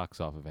 cheap socks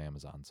off of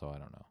Amazon, so I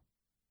don't know.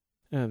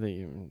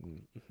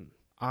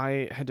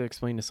 I had to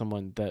explain to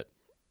someone that,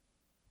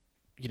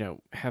 you know,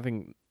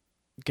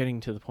 getting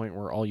to the point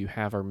where all you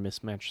have are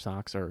mismatched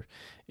socks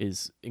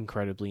is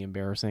incredibly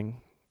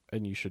embarrassing,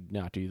 and you should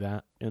not do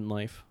that in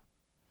life.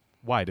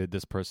 Why did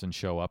this person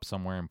show up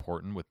somewhere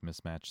important with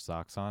mismatched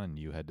socks on, and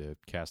you had to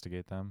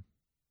castigate them?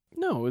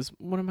 No, it was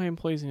one of my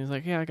employees, and he's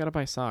like, "Yeah, I gotta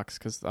buy socks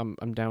because I'm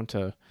down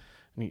to,"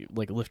 and he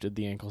like lifted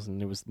the ankles,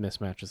 and it was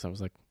mismatches. I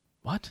was like,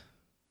 "What?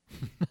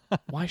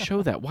 Why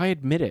show that? Why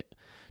admit it?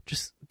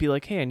 Just be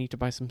like, hey, I need to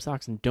buy some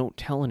socks, and don't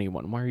tell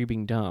anyone. Why are you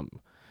being dumb?"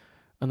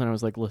 And then I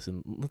was like,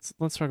 "Listen,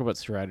 let's talk about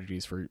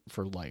strategies for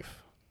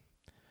life.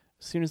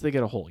 As soon as they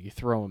get a hole, you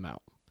throw them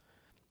out,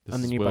 This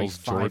and then is you Will's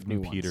buy 5 new Jordan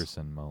ones."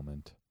 Peterson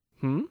moment.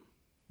 Hmm?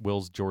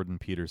 Will's Jordan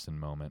Peterson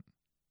moment.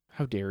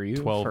 How dare you?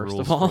 12 First rules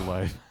of all, for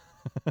life.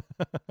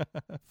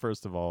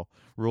 First of all,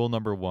 rule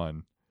number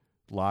 1,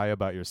 lie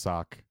about your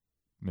sock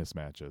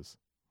mismatches.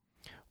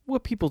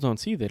 what people don't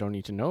see, they don't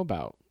need to know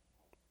about.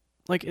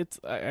 Like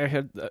I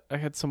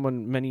had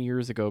someone many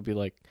years ago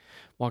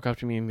walk up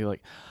to me and be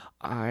like,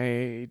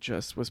 "I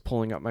just was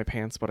pulling up my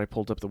pants, but I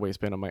pulled up the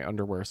waistband on my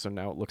underwear, so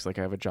now it looks like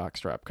I have a jock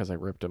strap because I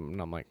ripped them."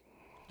 And I'm like,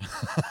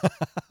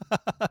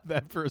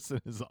 That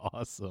person is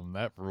awesome.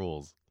 That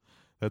rules.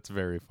 That's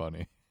very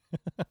funny.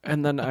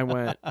 and then I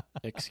went,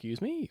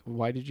 "Excuse me,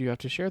 why did you have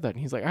to share that?" And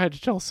he's like, "I had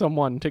to tell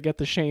someone to get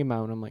the shame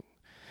out." And I'm like,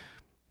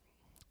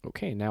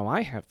 "Okay, now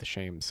I have the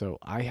shame, so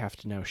I have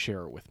to now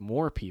share it with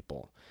more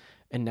people,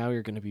 and now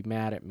you're going to be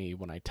mad at me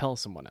when I tell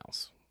someone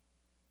else."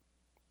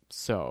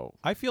 So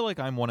I feel like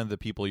I'm one of the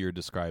people you're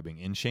describing.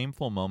 In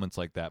shameful moments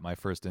like that, my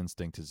first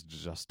instinct is to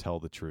just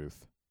tell the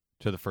truth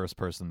to the first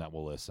person that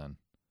will listen.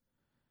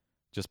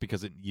 Just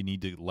because you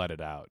need to let it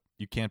out.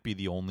 You can't be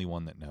the only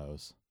one that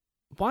knows.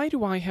 why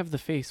do I have the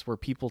face where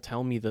people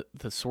tell me the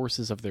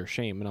sources of their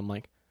shame? And I'm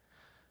like,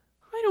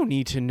 I don't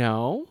need to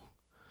know.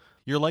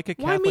 You're like a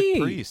Why Catholic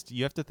me? priest.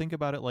 You have to think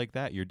about it like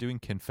that. You're doing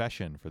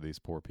confession for these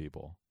poor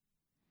people.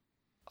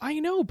 I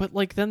know, but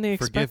like then they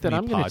Forgive expect that me,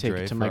 I'm going to take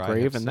Padre, it to for my I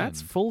grave, have and that's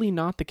sinned. fully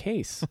not the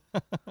case.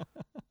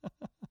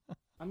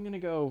 I'm going to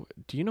go,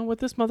 "Do you know what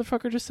this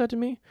motherfucker just said to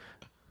me?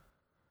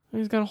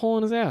 He's got a hole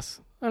in his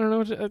ass. I don't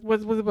know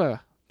what.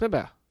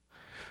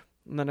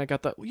 And then I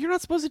got the, "You're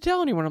not supposed to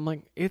tell anyone." I'm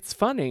like, "It's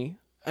funny,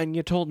 and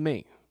you told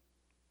me.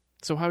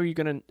 So how are you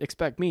going to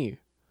expect me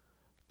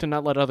to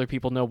not let other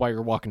people know why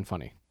you're walking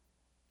funny?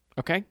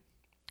 Okay?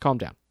 Calm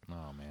down."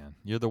 Oh, man.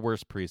 You're the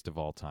worst priest of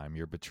all time.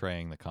 You're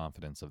betraying the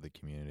confidence of the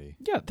community.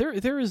 Yeah,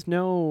 there is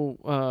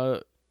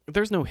no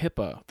there's no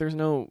HIPAA. There's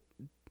no,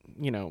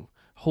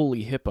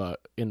 holy HIPAA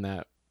in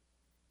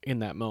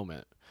that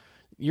moment.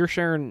 You're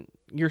sharing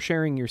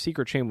your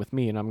secret shame with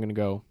me, and I'm gonna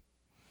go,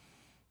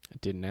 "I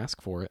didn't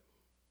ask for it,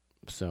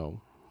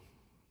 so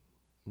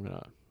I'm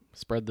gonna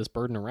spread this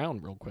burden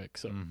around real quick."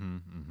 So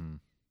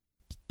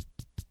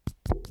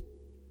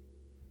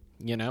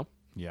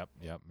Yep.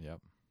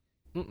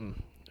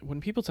 When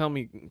people tell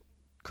me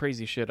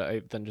crazy shit,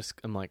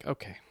 I'm like,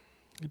 "Okay,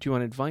 do you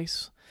want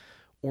advice,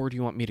 or do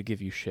you want me to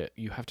give you shit?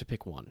 You have to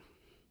pick one."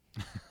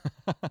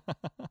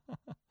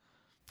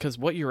 Because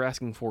what you're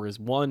asking for is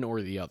one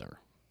or the other.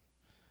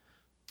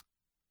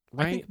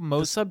 right? think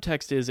most the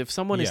subtext is if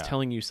someone is Yeah.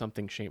 telling you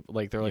something shameful,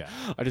 like they're like,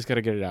 Yeah. I just got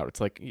to get it out.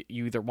 It's like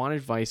you either want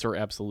advice or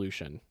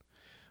absolution.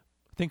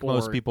 I think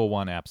most or- people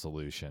want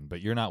absolution,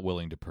 but you're not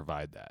willing to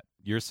provide that.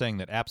 You're saying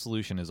that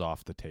absolution is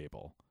off the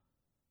table.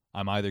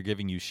 I'm either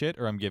giving you shit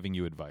or I'm giving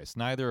you advice,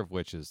 neither of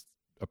which is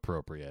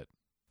appropriate.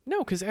 No,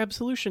 because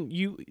absolution,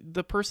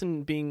 the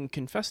person being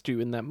confessed to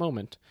in that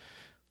moment,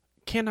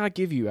 cannot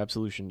give you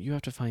absolution. You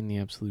have to find the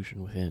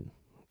absolution within.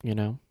 You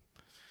know,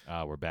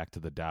 We're back to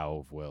the Tao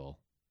of will.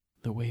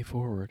 the way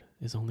forward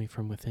is only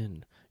from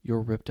within. Your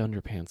ripped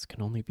underpants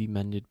can only be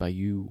mended by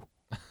you.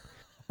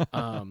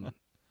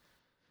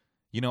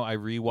 You know, I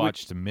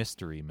rewatched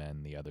Mystery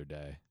Men the other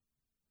day.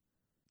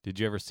 Did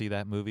you ever see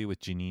that movie with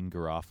Janine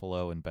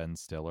Garofalo and Ben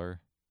Stiller?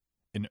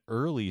 An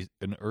early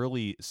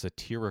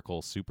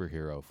satirical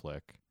superhero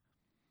flick.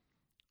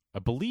 I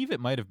believe it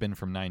might have been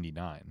from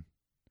 99.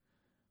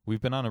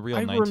 We've been on a real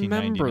I remember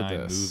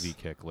 1999 this. movie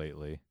kick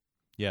lately.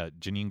 Yeah,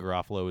 Janine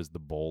Garofalo is the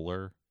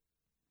bowler.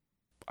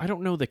 I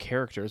don't know the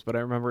characters, but I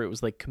remember it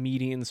was like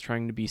comedians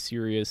trying to be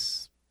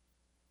serious.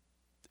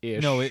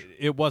 No,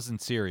 it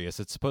wasn't serious.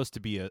 It's supposed to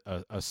be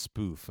a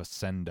spoof, a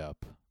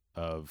send-up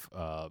of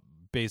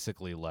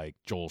basically like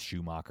Joel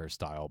Schumacher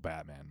style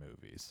Batman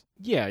movies.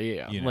 Yeah.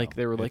 You know, Like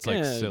they were like it's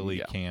like silly,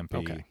 yeah. campy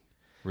Okay.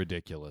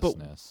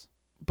 ridiculousness.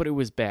 But it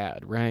was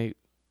bad, right?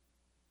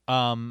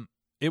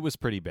 It was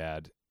pretty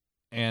bad,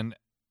 and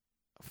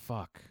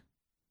fuck,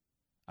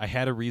 I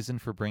had a reason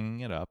for bringing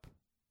it up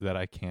that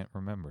I can't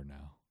remember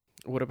now.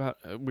 What about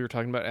we were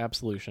talking about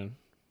absolution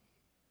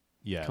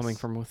Yes, coming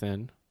from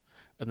within,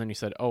 and then you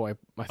said, "Oh, I thought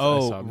I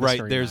Oh, saw right.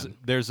 Mystery There's Men.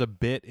 there's a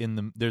bit in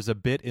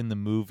the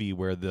movie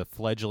where the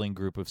fledgling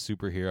group of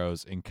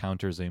superheroes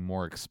encounters a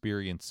more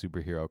experienced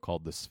superhero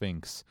called the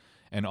Sphinx,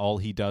 and all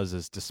he does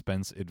is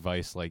dispense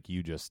advice like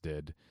you just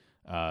did.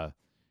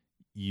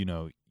 You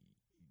know,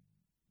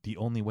 the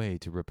only way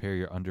to repair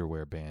your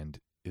underwear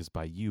band is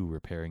by you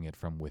repairing it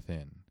from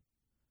within.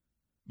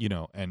 You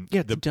know, and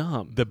Yeah, it's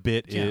dumb. the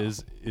bit Yeah.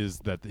 is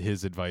that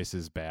his advice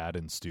is bad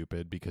and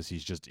stupid because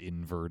he's just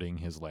inverting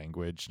his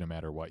language no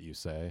matter what you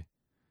say.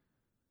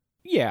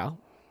 Yeah,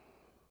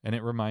 And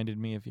it reminded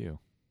me of you.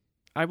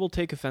 I will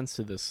take offense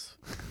to this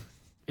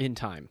in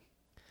time.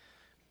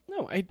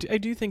 No, I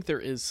do think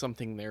there is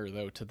something there,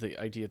 though, to the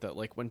idea that,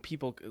 like, when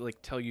people, like,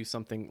 tell you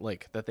something,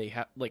 like, that they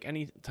have, like,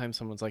 anytime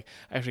someone's like,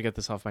 I have to get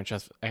this off my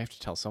chest, I have to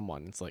tell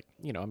someone, it's like,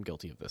 you know, I'm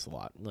guilty of this a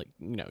lot. Like,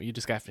 you know, you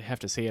just have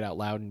to say it out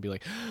loud and be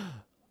like,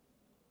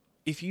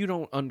 if you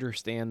don't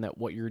understand that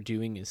what you're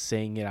doing is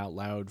saying it out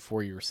loud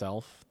for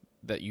yourself,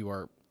 that you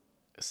are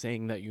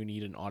saying that you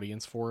need an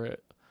audience for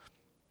it,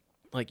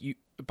 like, you,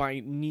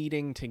 by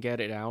needing to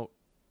get it out,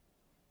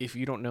 if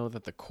you don't know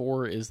that the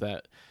core is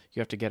that you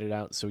have to get it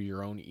out so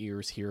your own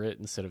ears hear it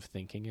instead of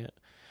thinking it,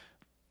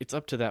 it's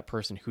up to that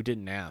person who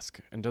didn't ask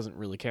and doesn't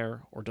really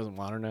care or doesn't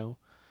want to know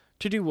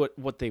to do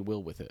what they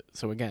will with it.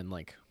 So again,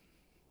 like,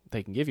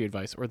 they can give you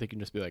advice or they can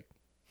just be like,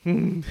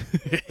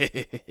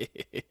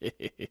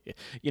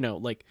 you know,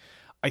 like,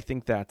 I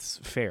think that's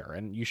fair,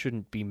 and you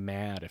shouldn't be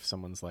mad if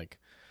someone's like,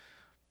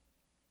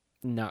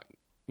 not,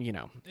 you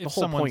know, the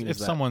whole point is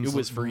that it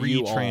was for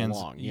you all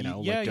along, you know,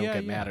 like, don't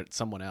get mad at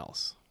someone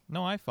else.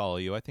 No, I follow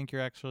you. I think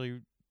you're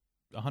actually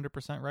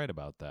 100% right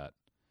about that.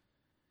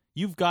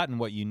 You've gotten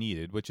what you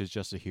needed, which is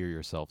just to hear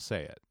yourself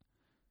say it.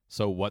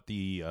 So what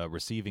the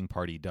receiving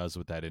party does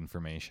with that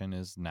information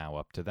is now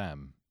up to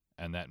them,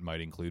 and that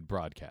might include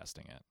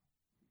broadcasting it.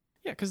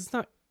 Yeah, because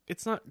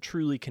it's not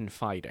truly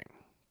confiding.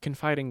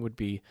 Confiding would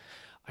be,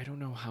 I don't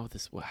know how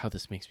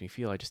this makes me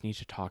feel. I just need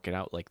to talk it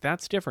out. Like,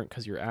 that's different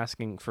because you're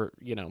asking for,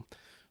 you know.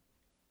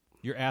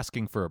 You're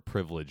asking for a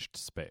privileged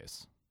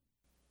space.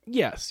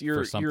 Yes,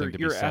 you're something to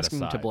be set asking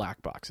to aside.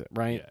 black box it,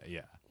 right?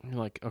 Yeah. You're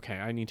like, okay,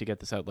 I need to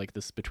get this out. Like,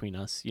 this is between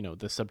us. You know,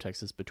 the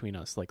subtext is between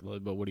us. Like,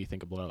 but what do you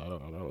think of blah, blah,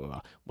 blah, blah,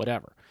 blah,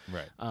 whatever.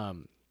 Right.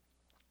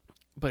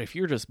 But if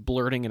you're just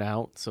blurting it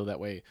out so that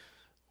way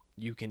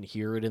you can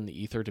hear it in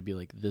the ether to be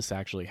like, this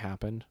actually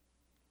happened,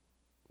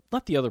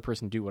 let the other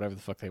person do whatever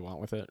the fuck they want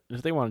with it.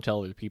 If they want to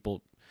tell other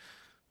people,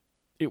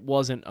 it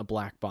wasn't a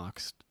black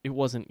box. It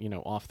wasn't, you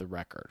know, off the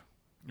record.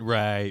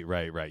 Right.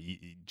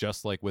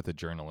 Just like with a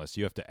journalist,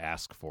 you have to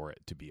ask for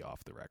it to be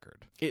off the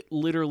record. It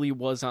literally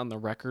was on the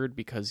record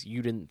because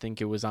you didn't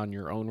think it was on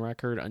your own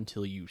record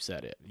until you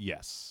said it.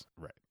 Yes,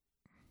 right.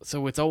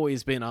 So it's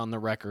always been on the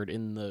record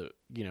in the,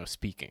 you know,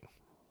 speaking.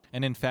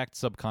 And in fact,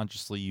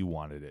 subconsciously, you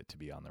wanted it to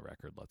be on the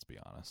record, let's be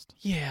honest.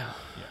 Yeah.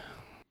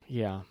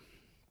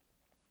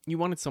 You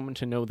wanted someone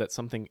to know that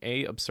something,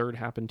 absurd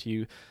happened to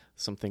you,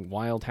 something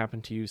wild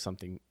happened to you,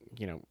 something,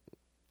 you know,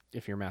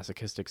 if you're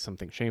masochistic,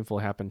 something shameful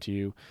happened to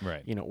you,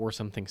 Right. you know, or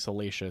something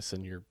salacious,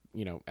 and you're,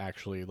 you know,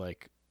 actually,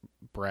 like,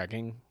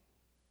 bragging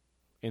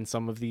in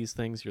some of these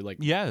things. You're like,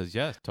 Yeah,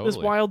 totally. this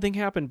wild thing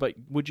happened, but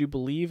would you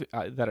believe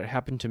that it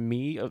happened to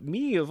me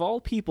of all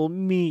people,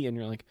 me? And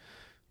you're like,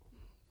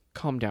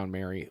 calm down,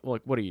 Mary.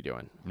 Like, what are you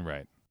doing?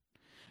 Right.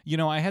 You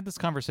know, I had this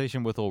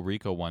conversation with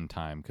Ulrika one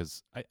time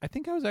because I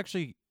think I was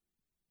actually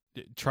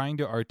trying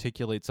to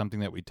articulate something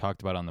that we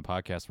talked about on the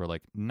podcast where,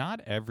 like, not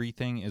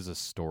everything is a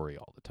story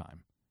all the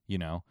time. you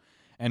know?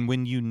 And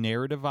when you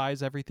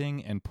narrativize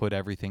everything and put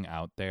everything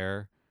out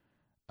there,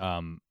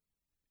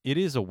 it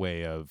is a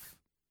way of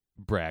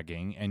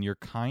bragging, and you're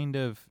kind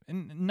of,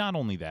 and not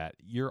only that,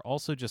 you're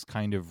also just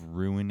kind of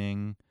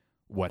ruining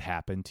what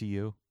happened to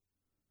you.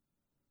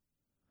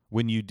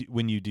 When you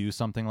do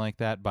something like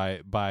that,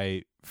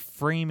 by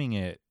framing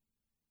it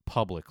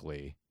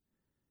publicly,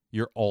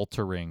 you're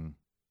altering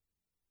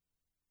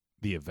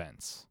the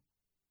events.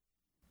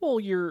 Well,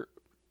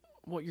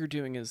 what you're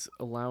doing is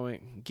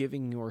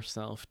giving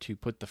yourself to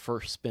put the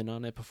first spin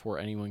on it before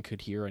anyone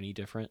could hear any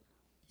different.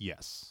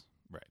 Yes,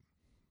 right.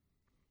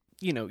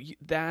 You know,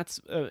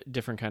 that's a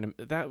different kind of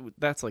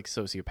that's like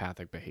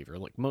sociopathic behavior.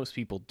 Like, most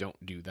people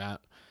don't do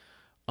that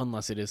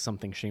unless it is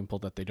something shameful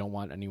that they don't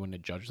want anyone to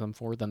judge them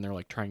for. Then they're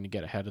like trying to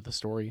get ahead of the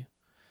story.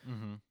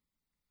 Mm-hmm.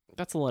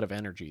 That's a lot of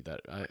energy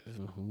that I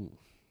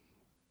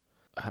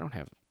don't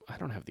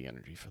have the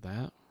energy for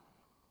that.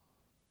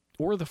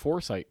 Or the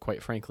foresight,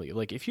 quite frankly.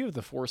 Like, if you have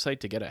the foresight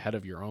to get ahead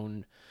of your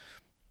own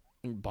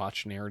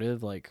botched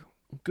narrative, like,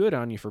 good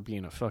on you for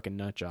being a fucking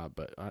nut job,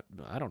 but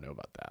I don't know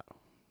about that.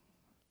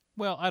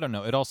 Well, I don't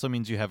know. It also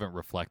means you haven't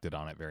reflected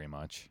on it very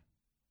much,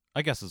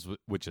 I guess,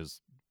 which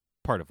is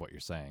part of what you're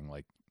saying.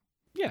 Like,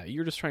 yeah,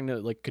 you're just trying to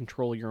like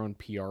control your own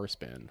PR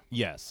spin.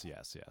 Yes.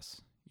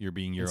 You're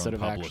being your instead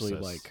own of publicist. actually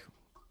like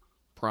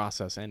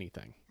process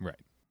anything, right?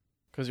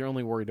 Because you're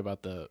only worried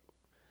about the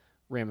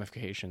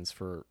ramifications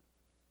for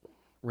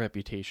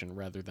reputation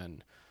rather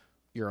than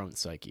your own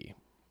psyche.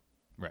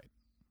 Right.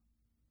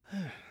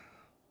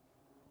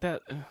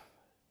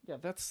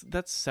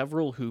 That's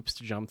several hoops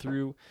to jump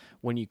through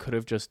when you could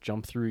have just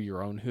jumped through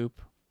your own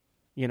hoop.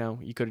 You know,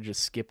 you could have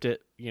just skipped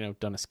it,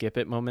 done a skip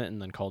it moment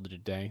and then called it a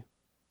day.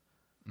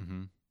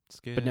 Mm-hmm.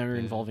 But now you're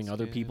involving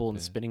other people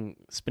and spinning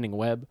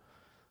web.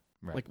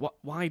 Right. Like,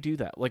 why do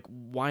that? Like,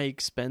 why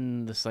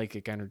expend the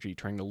psychic energy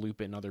trying to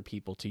loop in other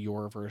people to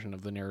your version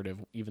of the narrative,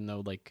 even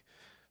though, like,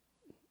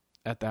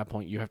 at that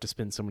point you have to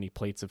spin so many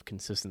plates of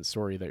consistent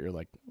story that you're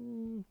like,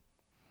 you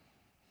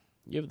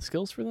have the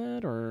skills for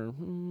that? Or,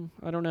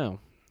 I don't know.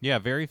 Yeah,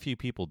 very few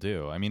people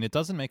do. I mean, it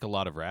doesn't make a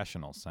lot of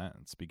rational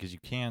sense because you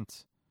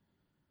can't,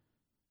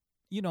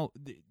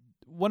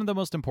 one of the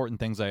most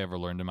important things I ever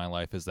learned in my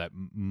life is that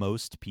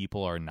most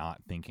people are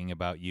not thinking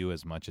about you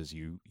as much as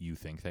you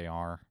think they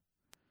are.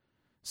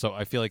 So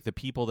I feel like the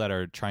people that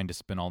are trying to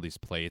spin all these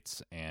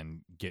plates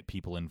and get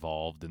people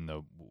involved in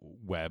the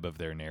web of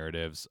their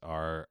narratives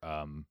are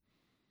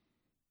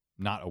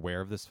not aware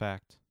of this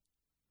fact.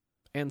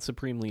 And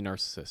supremely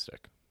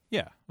narcissistic.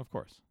 Yeah, of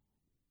course.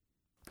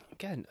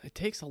 Again, it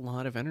takes a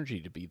lot of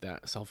energy to be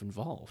that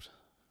self-involved.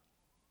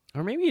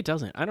 Or maybe it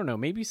doesn't. I don't know.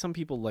 Maybe some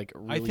people like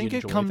really I think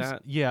enjoy it comes.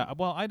 that. Yeah.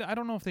 Well, I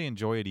don't know if they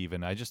enjoy it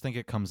even. I just think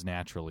it comes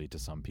naturally to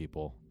some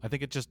people. I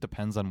think it just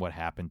depends on what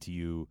happened to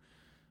you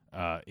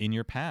in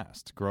your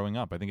past growing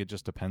up. I think it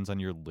just depends on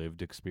your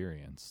lived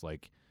experience.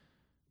 Like,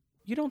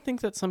 you don't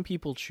think that some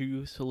people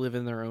choose to live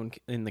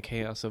in the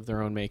chaos of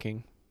their own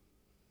making?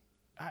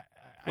 I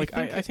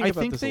think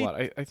about this a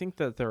lot. I think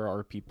that there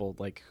are people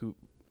like who,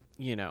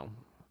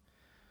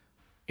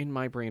 in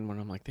my brain when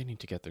I'm like, they need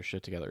to get their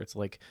shit together. It's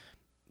like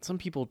some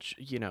people,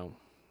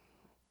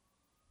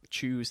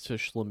 choose to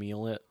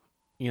schlemiel it,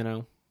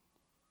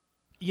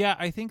 Yeah,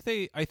 I think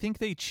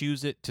they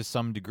choose it to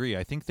some degree.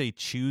 I think they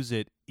choose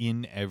it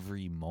in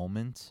every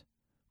moment,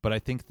 but I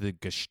think the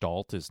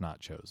gestalt is not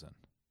chosen.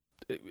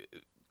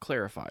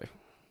 Clarify.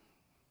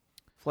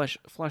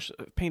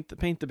 Paint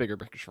the bigger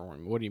picture for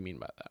me. What do you mean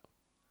by that?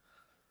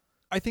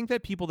 I think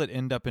that people that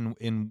end up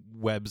in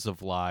webs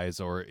of lies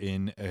or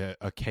in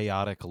a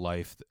chaotic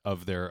life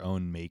of their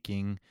own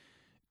making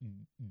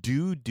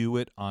do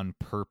it on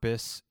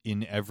purpose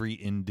in every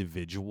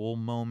individual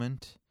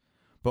moment.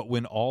 But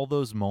when all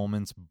those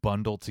moments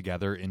bundle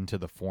together into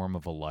the form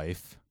of a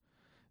life,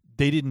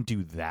 they didn't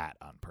do that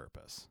on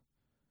purpose.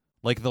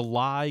 Like, the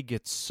lie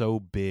gets so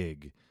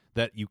big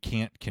that you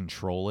can't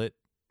control it,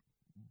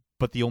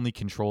 but the only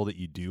control that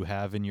you do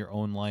have in your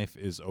own life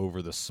is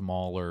over the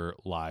smaller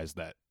lies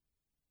that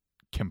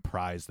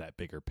comprise that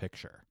bigger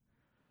picture.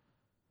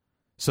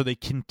 So they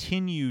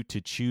continue to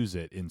choose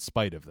it in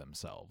spite of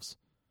themselves.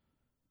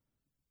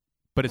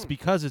 But it's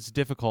because it's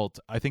difficult.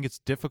 I think it's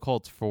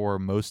difficult for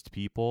most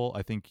people.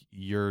 I think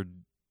you're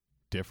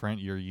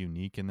different. You're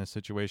unique in this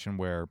situation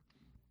where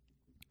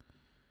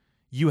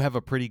you have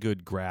a pretty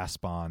good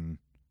grasp on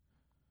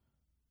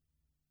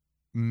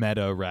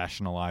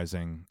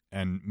meta-rationalizing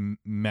and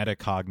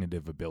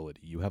metacognitive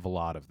ability. You have a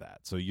lot of that.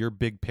 So your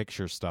big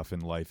picture stuff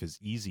in life is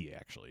easy,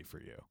 actually, for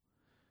you.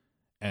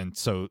 And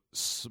so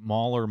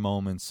smaller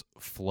moments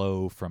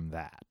flow from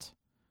that,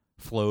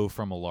 flow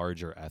from a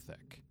larger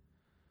ethic.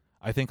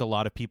 I think a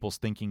lot of people's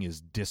thinking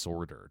is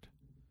disordered.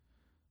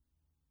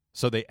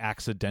 So they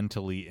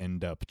accidentally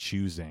end up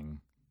choosing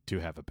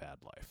to have a bad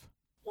life.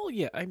 Well,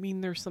 yeah, I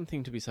mean, there's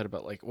something to be said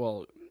about, like,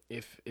 well,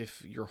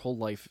 if your whole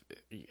life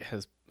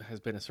has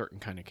been a certain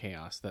kind of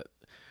chaos, that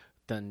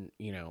then,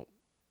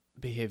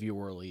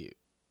 behaviorally,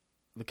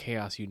 the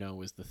chaos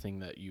is the thing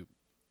that you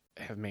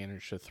have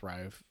managed to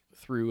thrive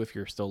through if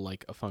you're still,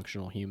 like, a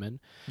functional human.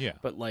 Yeah.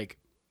 But, like,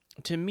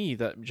 to me,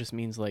 that just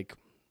means like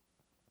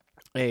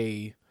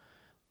a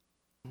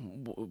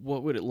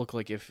what would it look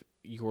like if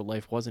your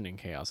life wasn't in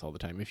chaos all the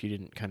time, if you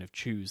didn't kind of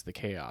choose the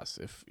chaos,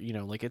 if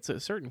like it's a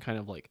certain kind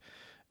of like,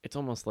 it's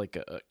almost like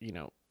a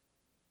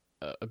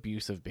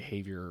abusive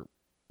behavior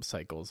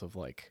cycles of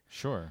like,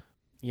 Sure.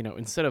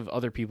 instead of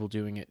other people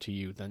doing it to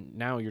you, then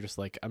now you're just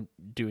like, I'm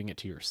doing it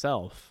to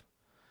yourself,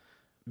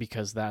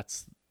 because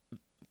that's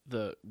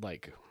the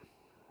like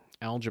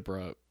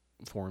algebra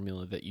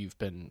formula that you've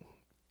been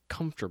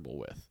comfortable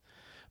with.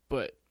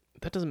 But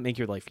that doesn't make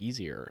your life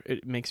easier.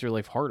 It makes your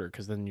life harder,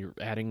 because then you're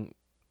adding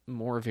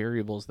more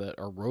variables that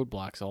are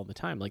roadblocks all the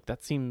time. Like,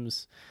 that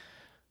seems,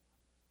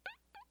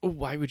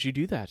 why would you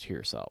do that to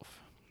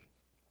yourself?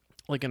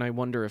 Like, and I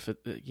wonder if it,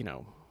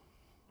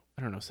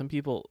 I don't know, some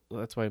people,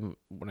 that's why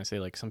when I say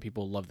like some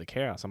people love the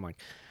chaos, I'm like,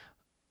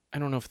 I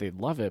don't know if they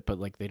love it, but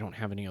like they don't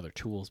have any other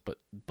tools but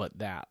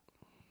that.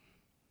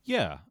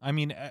 Yeah, I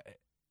mean,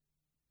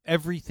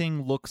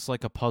 everything looks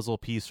like a puzzle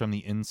piece from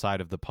the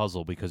inside of the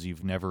puzzle because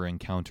you've never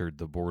encountered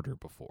the border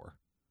before.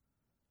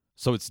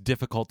 So it's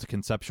difficult to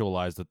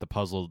conceptualize that the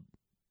puzzle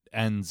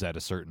ends at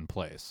a certain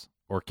place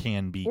or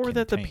can be or contained.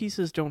 that the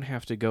pieces don't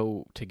have to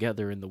go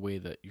together in the way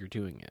that you're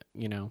doing it,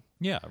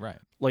 Yeah, right.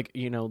 Like,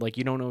 like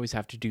you don't always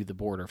have to do the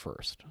border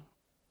first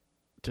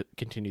to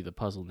continue the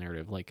puzzle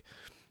narrative. Like,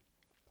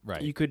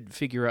 right. You could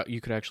figure out, you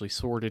could actually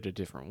sort it a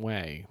different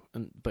way,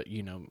 but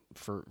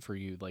for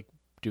you, like,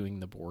 doing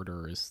the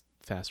border is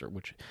faster,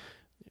 which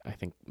I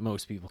think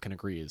most people can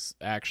agree is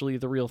actually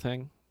the real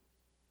thing.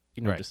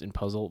 Right. Just in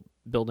puzzle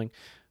building,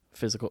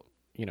 physical,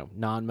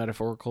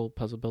 non-metaphorical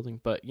puzzle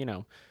building. But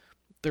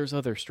there's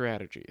other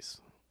strategies,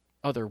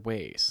 other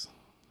ways.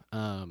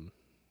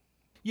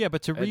 Yeah,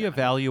 but to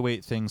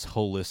reevaluate things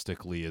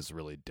holistically is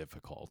really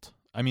difficult.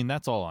 I mean,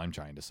 that's all I'm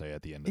trying to say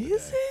at the end of the day.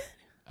 Is it?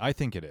 I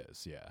think it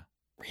is, yeah.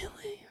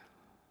 Really?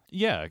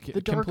 Yeah,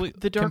 the dark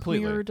completely.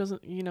 mirror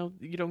doesn't, you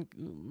don't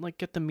like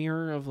get the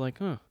mirror of like,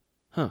 huh.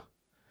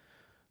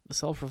 The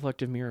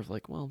self-reflective mirror of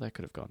like, well, that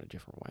could have gone a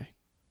different way.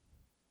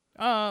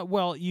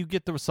 Well, you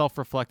get the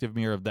self-reflective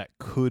mirror of that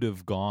could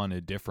have gone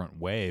a different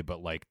way,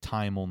 but like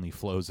time only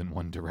flows in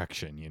one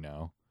direction,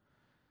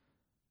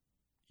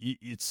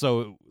 It's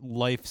so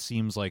life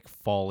seems like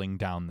falling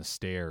down the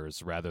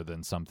stairs rather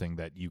than something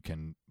that you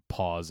can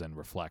pause and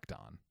reflect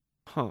on.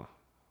 Huh.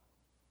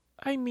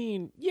 I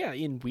mean, yeah,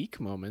 in weak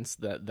moments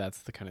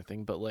that's the kind of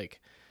thing, but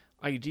like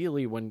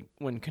ideally when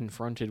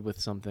confronted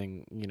with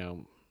something,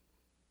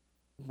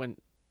 when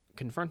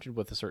confronted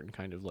with a certain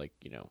kind of like,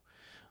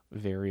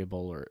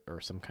 variable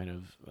or some kind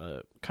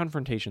of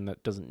confrontation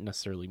that doesn't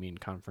necessarily mean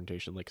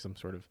confrontation, like some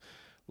sort of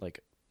like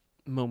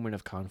moment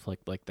of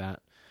conflict like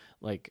that,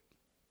 like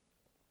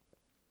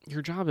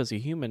your job as a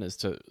human is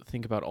to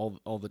think about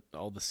all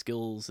the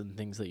skills and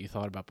things that you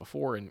thought about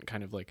before and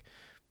kind of like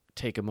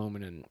take a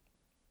moment and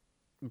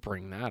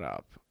bring that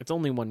up. It's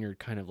only when you're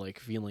kind of like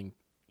feeling,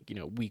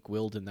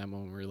 weak-willed in that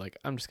moment where you're like,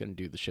 I'm just going to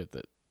do the shit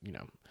that,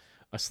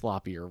 a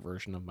sloppier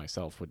version of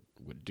myself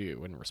would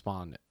do and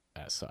respond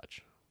as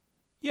such.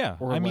 Yeah.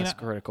 Or a less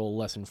critical,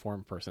 less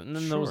informed person. And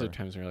then those are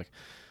times where you're like,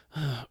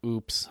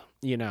 oops,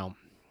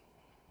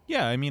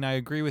 Yeah, I mean, I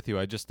agree with you.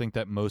 I just think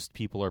that most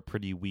people are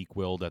pretty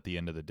weak-willed at the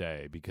end of the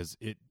day because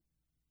it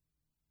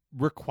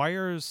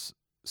requires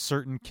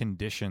certain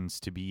conditions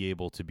to be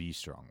able to be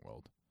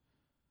strong-willed.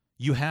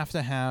 You have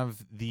to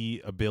have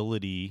the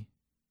ability,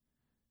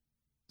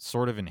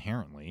 sort of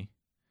inherently,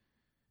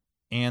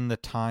 and the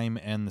time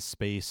and the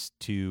space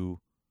to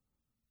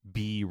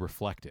be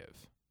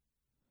reflective.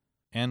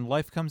 And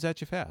life comes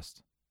at you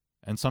fast.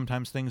 And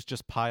sometimes things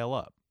just pile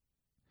up.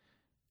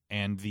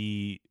 And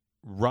the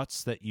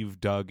ruts that you've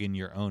dug in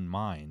your own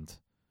mind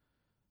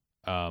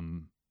are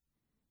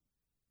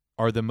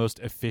the most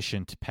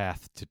efficient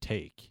path to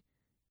take,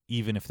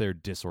 even if they're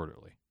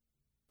disorderly.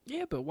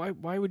 Yeah, but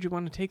why would you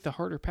want to take the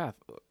harder path?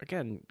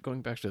 Again,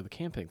 going back to the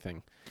camping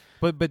thing.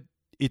 But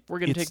we're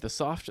going to take the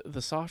soft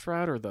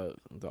route or the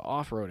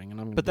off-roading, and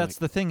I'm. But that's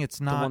the thing.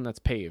 It's not the one that's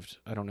paved.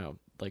 I don't know.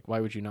 Like,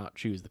 why would you not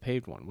choose the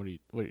paved one? What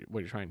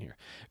are you trying here?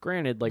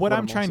 Granted, like what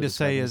I'm trying to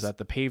say is that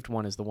the paved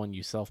one is the one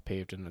you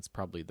self-paved, and it's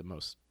probably the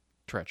most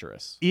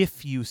treacherous.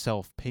 If you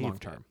self-paved long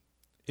term,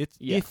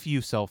 if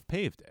you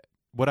self-paved it.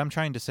 What I'm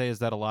trying to say is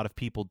that a lot of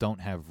people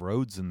don't have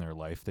roads in their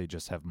life; they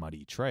just have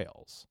muddy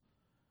trails.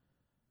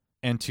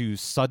 And to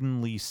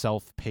suddenly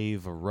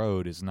self-pave a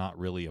road is not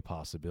really a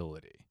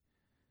possibility.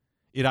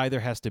 It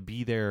either has to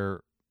be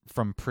there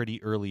from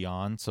pretty early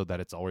on so that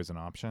it's always an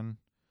option,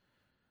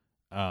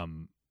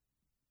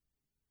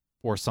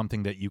 or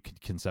something that you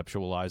could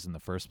conceptualize in the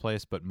first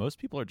place. But most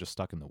people are just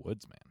stuck in the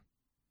woods, man.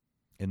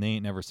 And they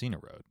ain't never seen a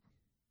road.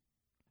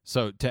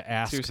 So to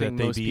ask that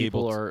they be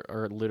able to... most people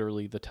are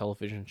literally the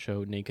television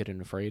show Naked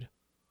and Afraid?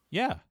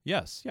 Yeah,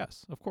 yes,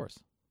 of course.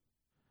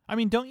 I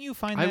mean, don't you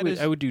find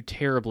I would do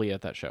terribly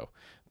at that show,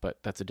 but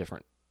that's a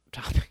different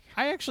topic.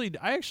 I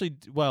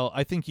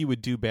think you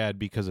would do bad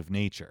because of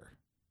nature.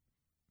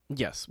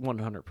 Yes,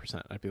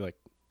 100%. I'd be like,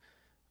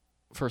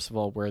 first of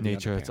all, where are the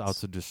nature? underpants? It's out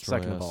to destroy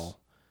Second us. of all,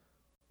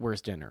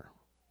 where's dinner?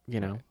 You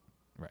know,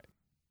 right.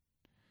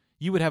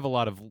 you would have a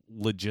lot of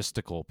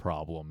logistical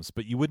problems,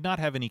 but you would not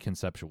have any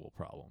conceptual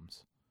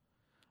problems.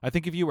 I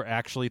think if you were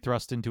actually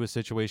thrust into a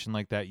situation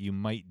like that, you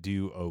might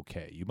do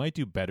okay. You might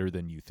do better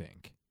than you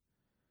think.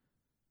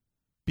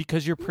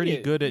 Because you're pretty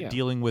good at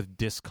dealing with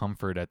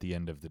discomfort at the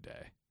end of the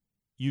day.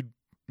 You'd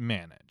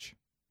manage.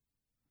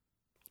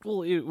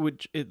 Well,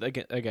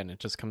 again, it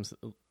just comes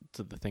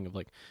to the thing of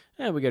like,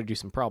 we got to do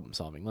some problem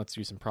solving. Let's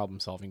do some problem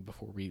solving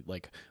before we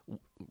like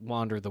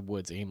wander the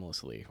woods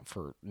aimlessly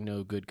for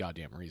no good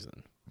goddamn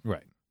reason.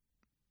 Right.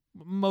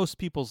 Most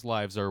people's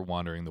lives are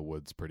wandering the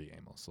woods pretty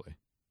aimlessly,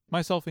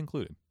 myself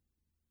included.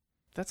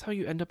 That's how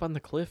you end up on the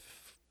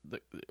cliff,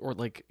 or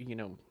like,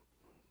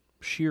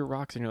 sheer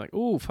rocks, and you're like,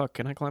 oh fuck,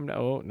 can I climb down?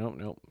 Oh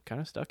no,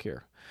 kind of stuck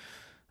here.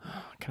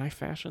 Can I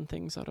fashion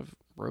things out of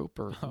rope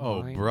or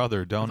vine?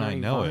 Brother, don't I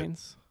know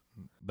vines?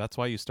 It? That's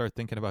why you start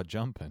thinking about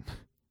jumping.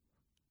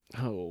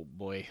 Oh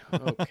boy.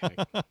 Okay.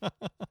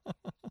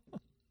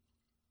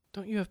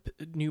 Don't you have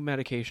new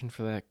medication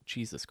for that?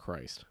 Jesus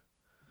Christ.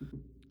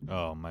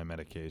 Oh, my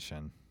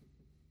medication.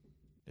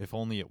 If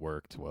only it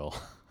worked, Will.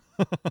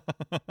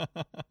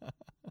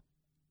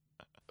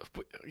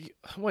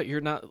 What, you're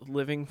not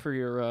living for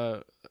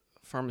your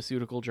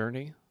pharmaceutical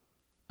journey?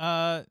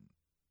 No,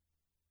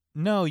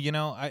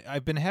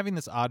 I've been having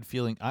this odd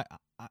feeling.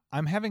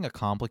 I'm having a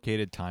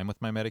complicated time with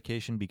my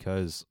medication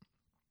because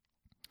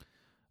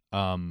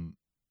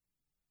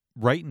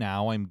right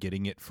now I'm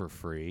getting it for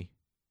free,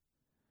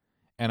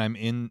 and I'm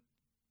in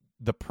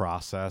the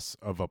process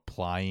of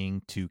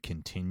applying to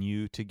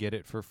continue to get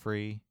it for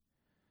free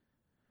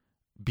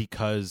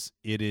because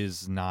it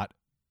is not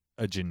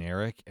a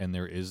generic and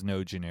there is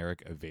no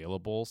generic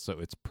available, so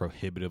it's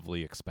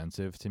prohibitively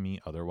expensive to me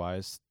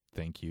otherwise.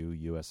 Thank you,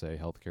 USA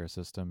healthcare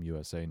system,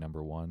 USA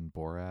 #1,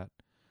 Borat.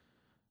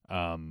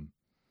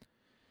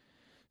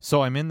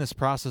 So I'm in this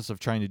process of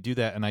trying to do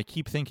that, and I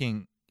keep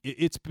thinking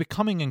it's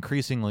becoming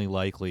increasingly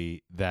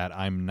likely that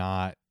I'm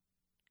not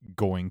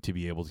going to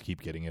be able to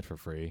keep getting it for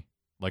free.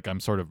 Like,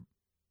 I'm sort of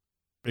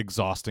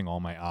exhausting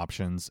all my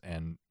options,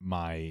 and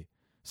my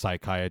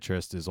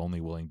psychiatrist is only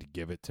willing to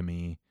give it to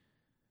me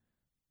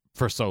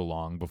for so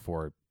long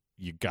before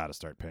you got to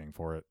start paying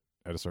for it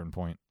at a certain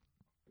point.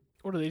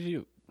 What do they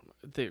do?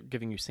 They're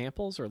giving you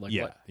samples, or like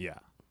what? Yeah.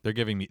 They're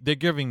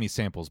giving me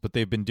samples, but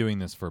they've been doing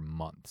this for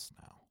months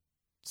now.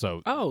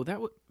 So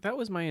that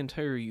was my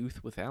entire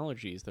youth with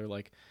allergies. They're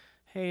like,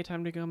 "Hey,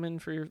 time to come in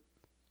for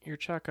your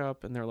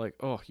checkup," and they're like,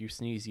 "Oh, you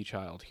sneezy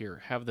child,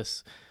 here, have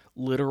this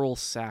literal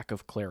sack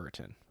of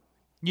Claritin."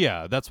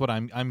 Yeah, that's what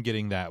I'm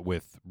getting that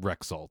with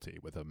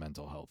Rexulti, with a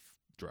mental health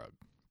drug.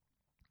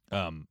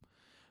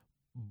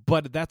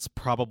 But that's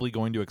probably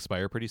going to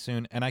expire pretty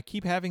soon, and I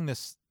keep having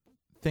this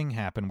thing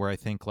happen where I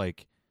think,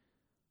 like,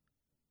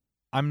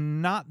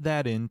 I'm not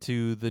that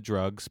into the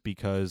drugs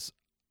because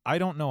I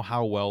don't know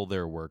how well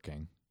they're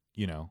working.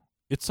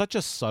 It's such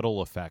a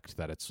subtle effect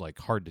that it's like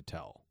hard to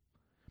tell.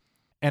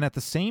 And at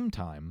the same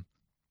time,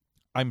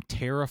 I'm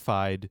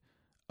terrified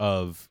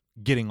of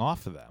getting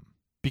off of them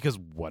because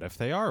what if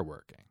they are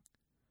working?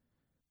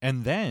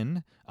 And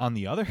then on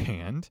the other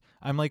hand,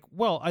 I'm like,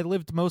 well, I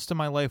lived most of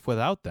my life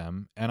without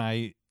them and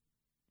I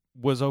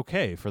was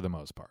okay for the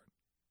most part,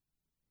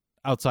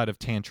 outside of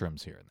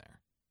tantrums here and there.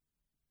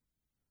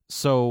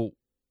 So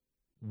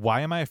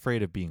why am I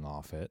afraid of being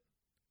off it?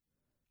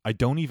 I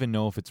don't even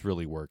know if it's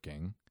really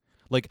working.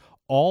 Like,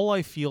 all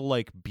I feel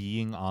like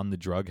being on the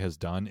drug has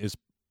done is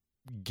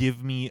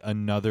give me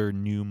another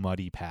new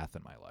muddy path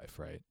in my life,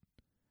 right?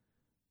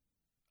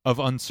 Of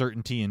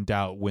uncertainty and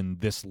doubt when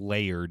this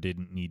layer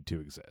didn't need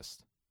to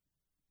exist.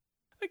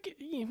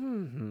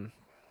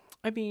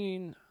 I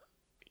mean,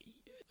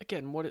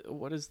 again,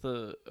 what is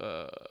the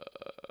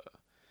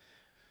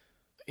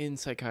in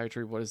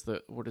psychiatry? What is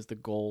the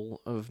goal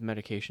of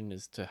medication?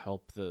 Is to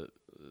help the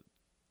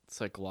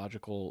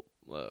psychological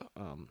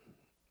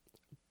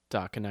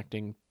dot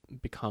connecting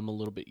become a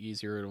little bit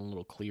easier and a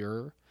little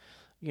clearer,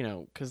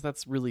 because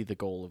that's really the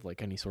goal of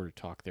like any sort of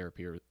talk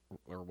therapy or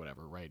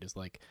whatever, right? Is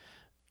like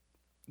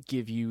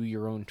give you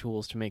your own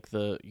tools to make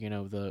the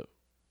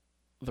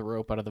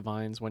rope out of the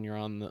vines when you're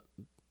on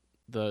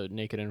the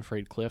naked and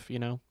afraid cliff,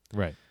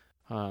 Right.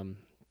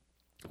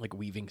 Like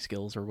weaving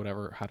skills or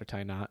whatever, how to tie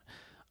a knot.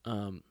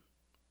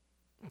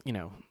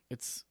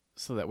 It's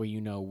so that way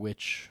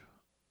which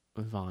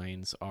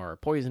vines are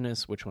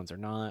poisonous, which ones are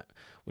not,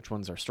 which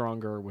ones are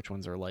stronger, which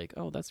ones are like,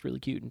 oh, that's really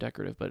cute and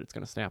decorative, but it's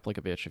going to snap like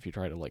a bitch if you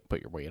try to like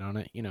put your weight on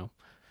it,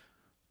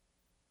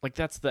 Like,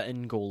 that's the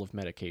end goal of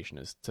medication,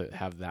 is to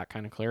have that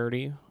kind of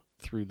clarity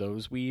through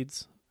those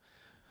weeds.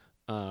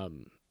 But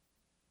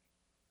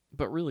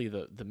really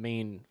the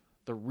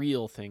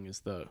real thing is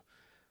the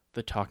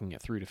talking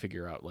it through to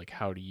figure out, like,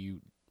 how do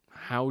you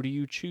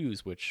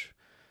choose which,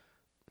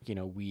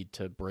 weed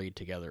to braid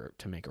together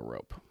to make a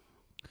rope.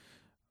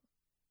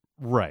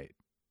 Right.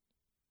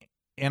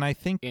 And I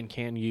think... And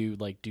can you,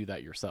 like, do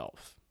that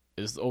yourself?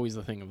 Is always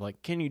the thing of,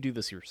 like, can you do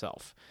this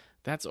yourself?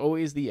 That's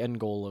always the end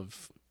goal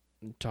of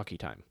talkie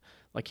time.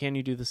 Like, can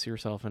you do this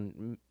yourself?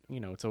 And,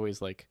 it's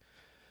always like,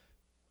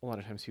 a lot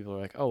of times people are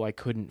like, oh, I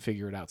couldn't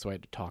figure it out, so I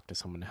had to talk to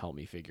someone to help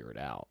me figure it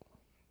out.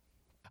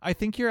 I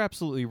think you're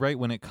absolutely right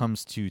when it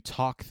comes to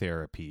talk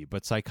therapy,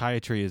 but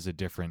psychiatry is a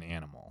different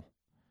animal.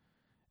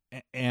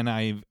 And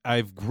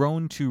I've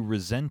grown to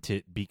resent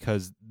it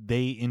because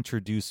they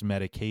introduce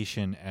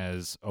medication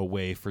as a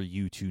way for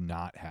you to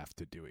not have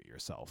to do it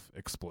yourself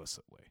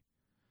explicitly.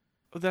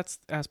 Oh, that's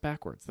ass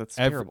backwards. That's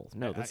terrible.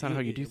 No, that's not how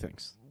you do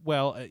things.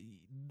 Well,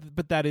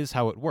 but that is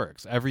how it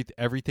works.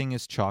 Everything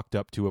is chalked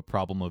up to a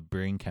problem of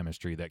brain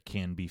chemistry that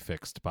can be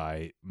fixed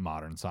by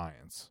modern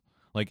science.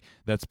 Like,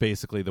 that's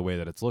basically the way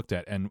that it's looked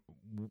at. And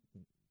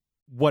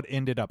what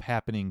ended up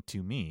happening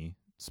to me,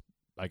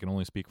 I can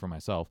only speak for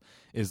myself,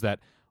 is that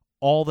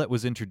all that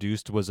was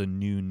introduced was a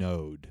new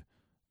node,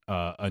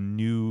 a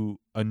new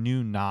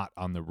knot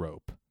on the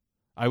rope.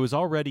 I was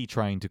already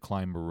trying to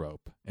climb a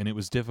rope, and it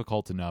was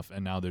difficult enough,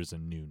 and now there's a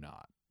new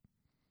knot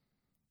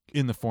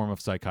in the form of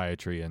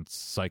psychiatry and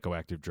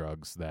psychoactive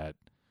drugs that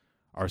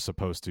are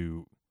supposed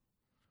to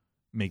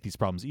make these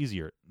problems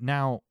easier.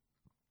 Now,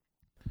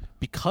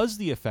 because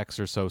the effects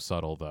are so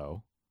subtle,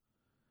 though,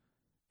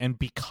 and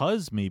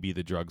because maybe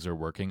the drugs are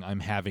working,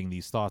 I'm having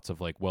these thoughts of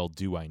like, well,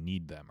 do I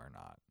need them or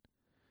not?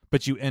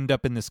 But you end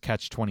up in this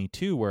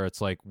catch-22 where it's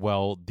like,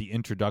 well, the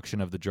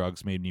introduction of the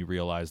drugs made me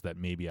realize that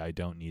maybe I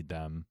don't need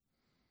them,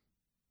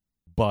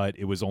 but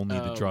it was only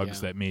the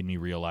drugs that made me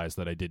realize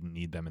that I didn't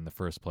need them in the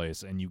first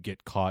place, and you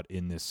get caught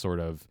in this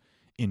sort of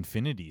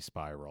infinity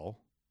spiral.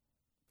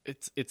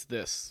 It's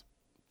this.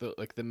 The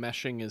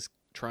meshing is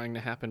trying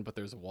to happen, but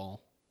there's a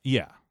wall.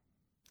 Yeah.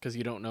 Because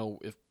you don't know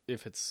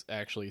if it's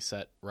actually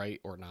set right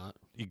or not.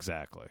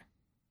 Exactly.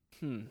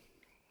 And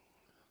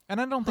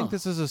I don't think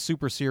this is a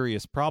super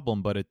serious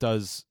problem, but it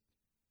does.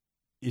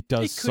 It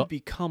could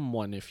become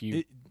one if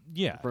you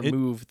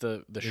remove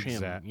the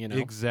shim, you know?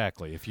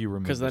 Exactly. If you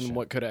remove because then shim.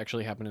 what could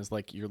actually happen is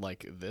like you're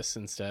like this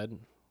instead.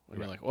 Right.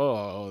 You're like,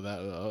 whoa,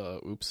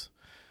 that oops,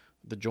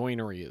 the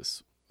joinery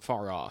is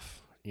far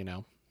off, you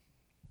know.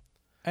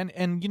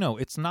 And you know,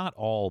 it's not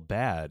all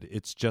bad.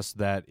 It's just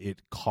that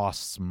it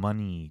costs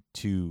money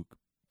to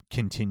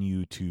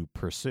continue to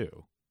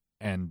pursue,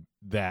 and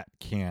that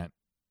can't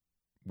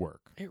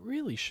work. It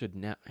really should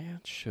not.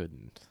 It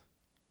shouldn't.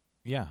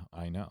 Yeah,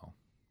 I know.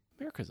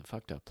 America's a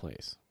fucked up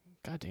place.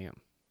 Goddamn.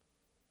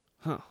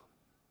 Huh.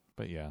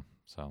 But yeah,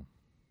 so.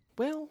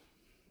 Well.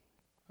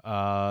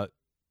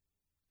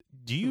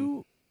 Do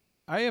you...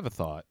 I have a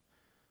thought.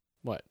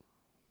 What?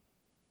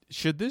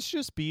 Should this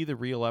just be the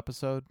real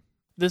episode?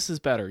 This is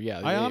better,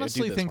 yeah. I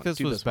honestly think this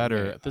was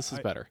better. Yeah, this is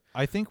better.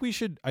 I think we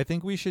should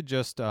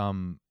just...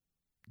 do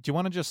you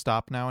want to just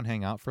stop now and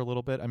hang out for a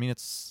little bit? I mean,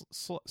 it's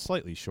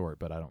slightly short,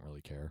 but I don't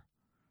really care.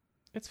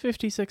 It's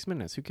 56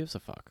 minutes. Who gives a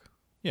fuck?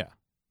 Yeah,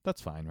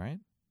 that's fine, right?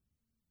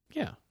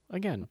 Yeah.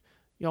 Again,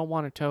 y'all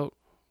want a tote?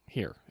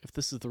 Here. If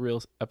this is the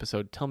real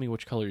episode, tell me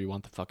which color you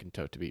want the fucking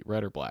tote to be.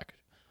 Red or black.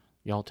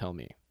 Y'all tell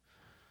me.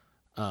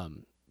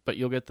 But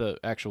you'll get the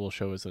actual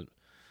show as a...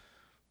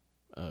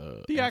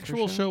 the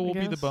actual show will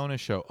be the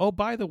bonus show. Oh,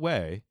 by the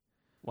way...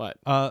 What?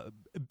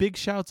 Big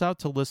shouts out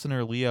to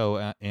listener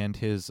Leo and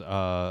his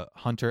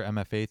Hunter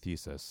MFA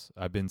thesis.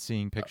 I've been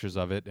seeing pictures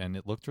of it, and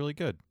it looked really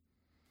good.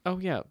 Oh,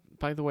 yeah.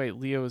 By the way,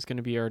 Leo is going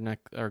to be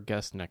our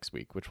guest next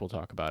week, which we'll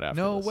talk about after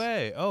No this.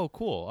 way. Oh,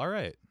 cool. All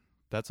right.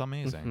 That's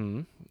amazing.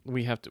 Mm-hmm.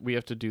 We have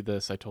to do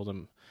this. I told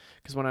him,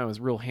 because when I was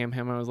real ham,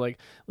 I was like,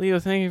 Leo,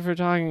 thank you for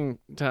talking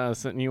to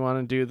us, and you want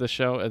to do the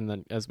show? And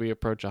then as we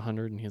approach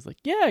 100, and he's like,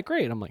 yeah,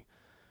 great. I'm like,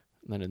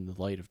 and then in the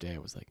light of day, I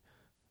was like,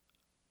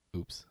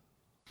 oops.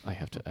 I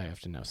have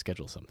to now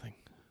schedule something.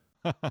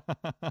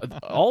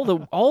 all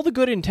the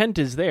good intent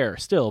is there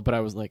still, but I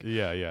was like,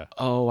 yeah.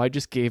 Oh, I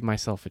just gave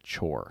myself a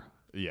chore.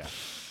 Yeah.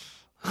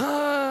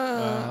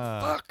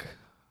 Fuck.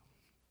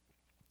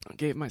 I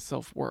gave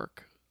myself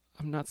work.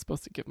 I'm not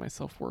supposed to give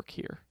myself work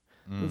here.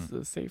 This is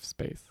a safe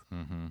space.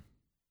 Mm-hmm.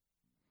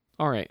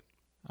 All right.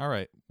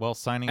 Well,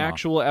 signing off.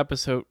 Actual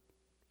episode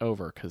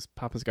over because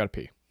Papa's got to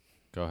pee.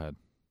 Go ahead.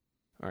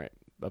 All right.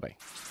 Bye-bye.